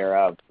risk there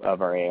of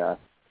our AR.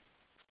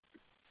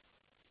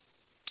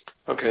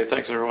 Okay,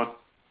 thanks everyone.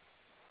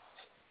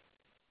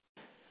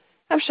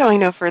 I'm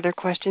showing no further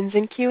questions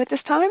in queue at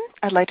this time.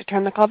 I'd like to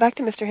turn the call back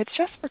to Mr.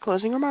 Chyc-Cies for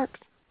closing remarks.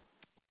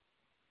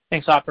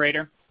 Thanks,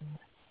 operator.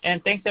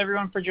 And thanks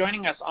everyone for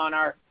joining us on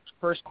our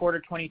first quarter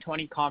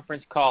 2020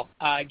 conference call.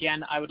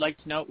 Again, I would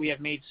like to note we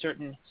have made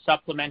certain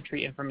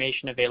supplementary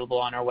information available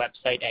on our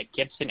website at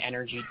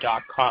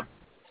gibsonenergy.com.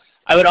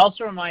 I would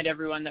also remind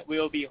everyone that we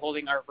will be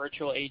holding our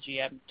virtual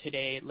AGM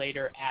today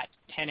later at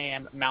 10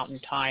 a.m. Mountain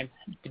Time.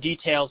 The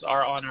details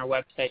are on our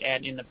website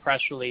and in the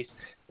press release,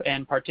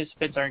 and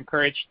participants are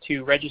encouraged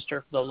to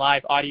register for the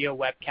live audio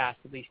webcast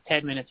at least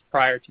 10 minutes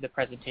prior to the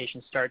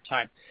presentation start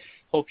time.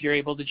 Hope you're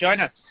able to join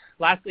us.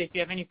 Lastly, if you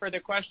have any further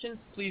questions,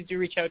 please do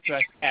reach out to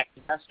us at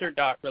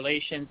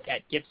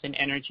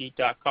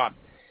investor.relations@gibsonenergy.com.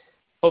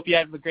 Hope you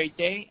have a great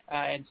day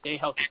and stay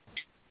healthy.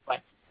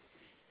 Bye.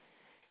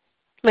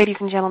 Ladies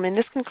and gentlemen,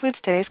 this concludes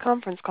today's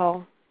conference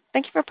call.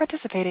 Thank you for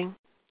participating.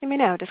 You may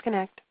now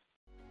disconnect.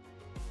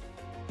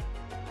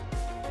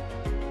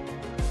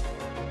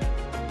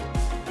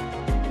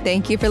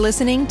 Thank you for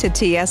listening to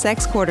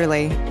TSX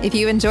Quarterly. If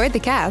you enjoyed the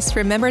cast,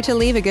 remember to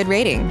leave a good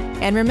rating.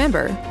 And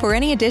remember, for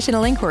any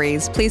additional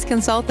inquiries, please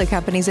consult the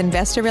company's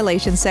investor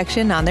relations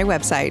section on their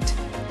website.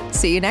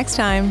 See you next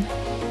time.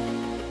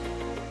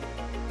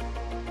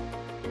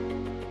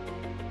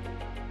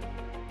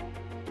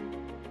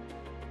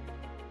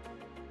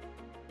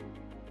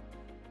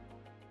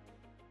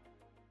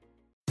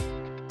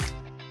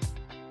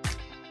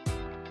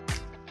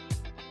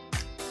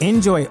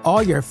 Enjoy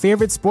all your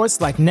favorite sports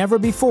like never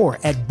before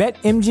at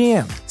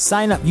BetMGM.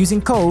 Sign up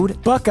using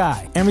code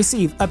Buckeye and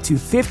receive up to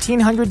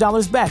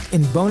 $1,500 back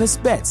in bonus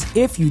bets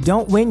if you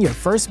don't win your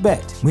first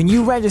bet. When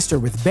you register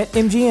with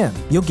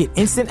BetMGM, you'll get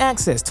instant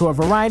access to a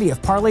variety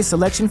of parlay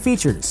selection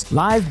features,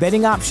 live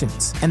betting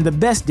options, and the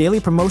best daily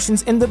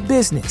promotions in the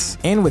business.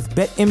 And with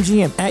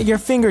BetMGM at your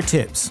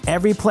fingertips,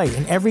 every play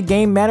and every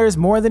game matters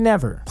more than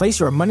ever.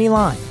 Place your money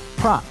line,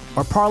 prop,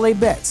 or parlay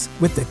bets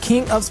with the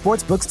king of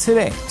sportsbooks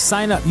today.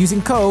 Sign up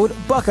using code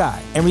Buckeye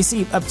and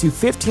receive up to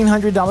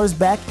 $1,500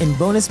 back in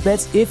bonus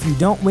bets if you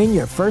don't win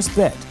your first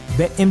bet.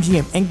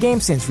 BetMGM and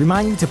GameSense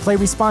remind you to play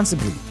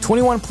responsibly.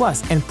 21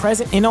 plus and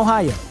present in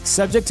Ohio,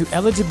 subject to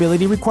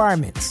eligibility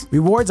requirements.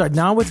 Rewards are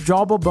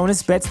non-withdrawable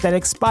bonus bets that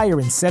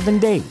expire in 7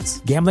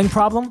 days. Gambling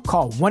problem?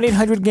 Call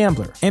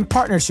 1-800-GAMBLER. In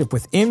partnership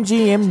with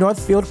MGM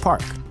Northfield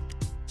Park.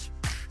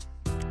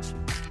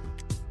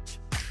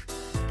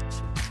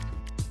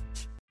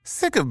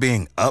 Sick of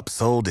being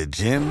upsold at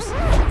gyms?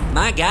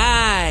 My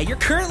guy, you're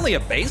currently a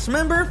base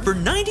member? For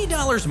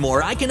 $90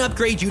 more, I can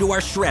upgrade you to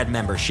our Shred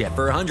membership.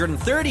 For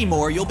 $130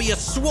 more, you'll be a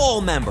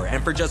Swole member.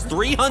 And for just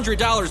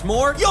 $300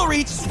 more, you'll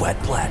reach Sweat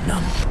Platinum.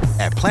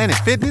 At Planet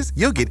Fitness,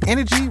 you'll get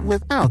energy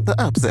without the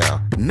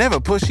upsell.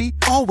 Never pushy,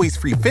 always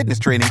free fitness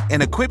training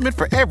and equipment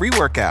for every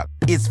workout.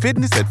 It's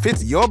fitness that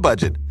fits your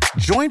budget.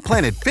 Join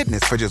Planet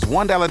Fitness for just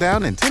 $1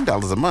 down and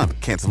 $10 a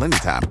month. Cancel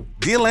anytime.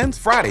 Deal ends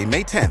Friday,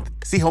 May 10th.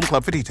 See Home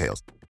Club for details.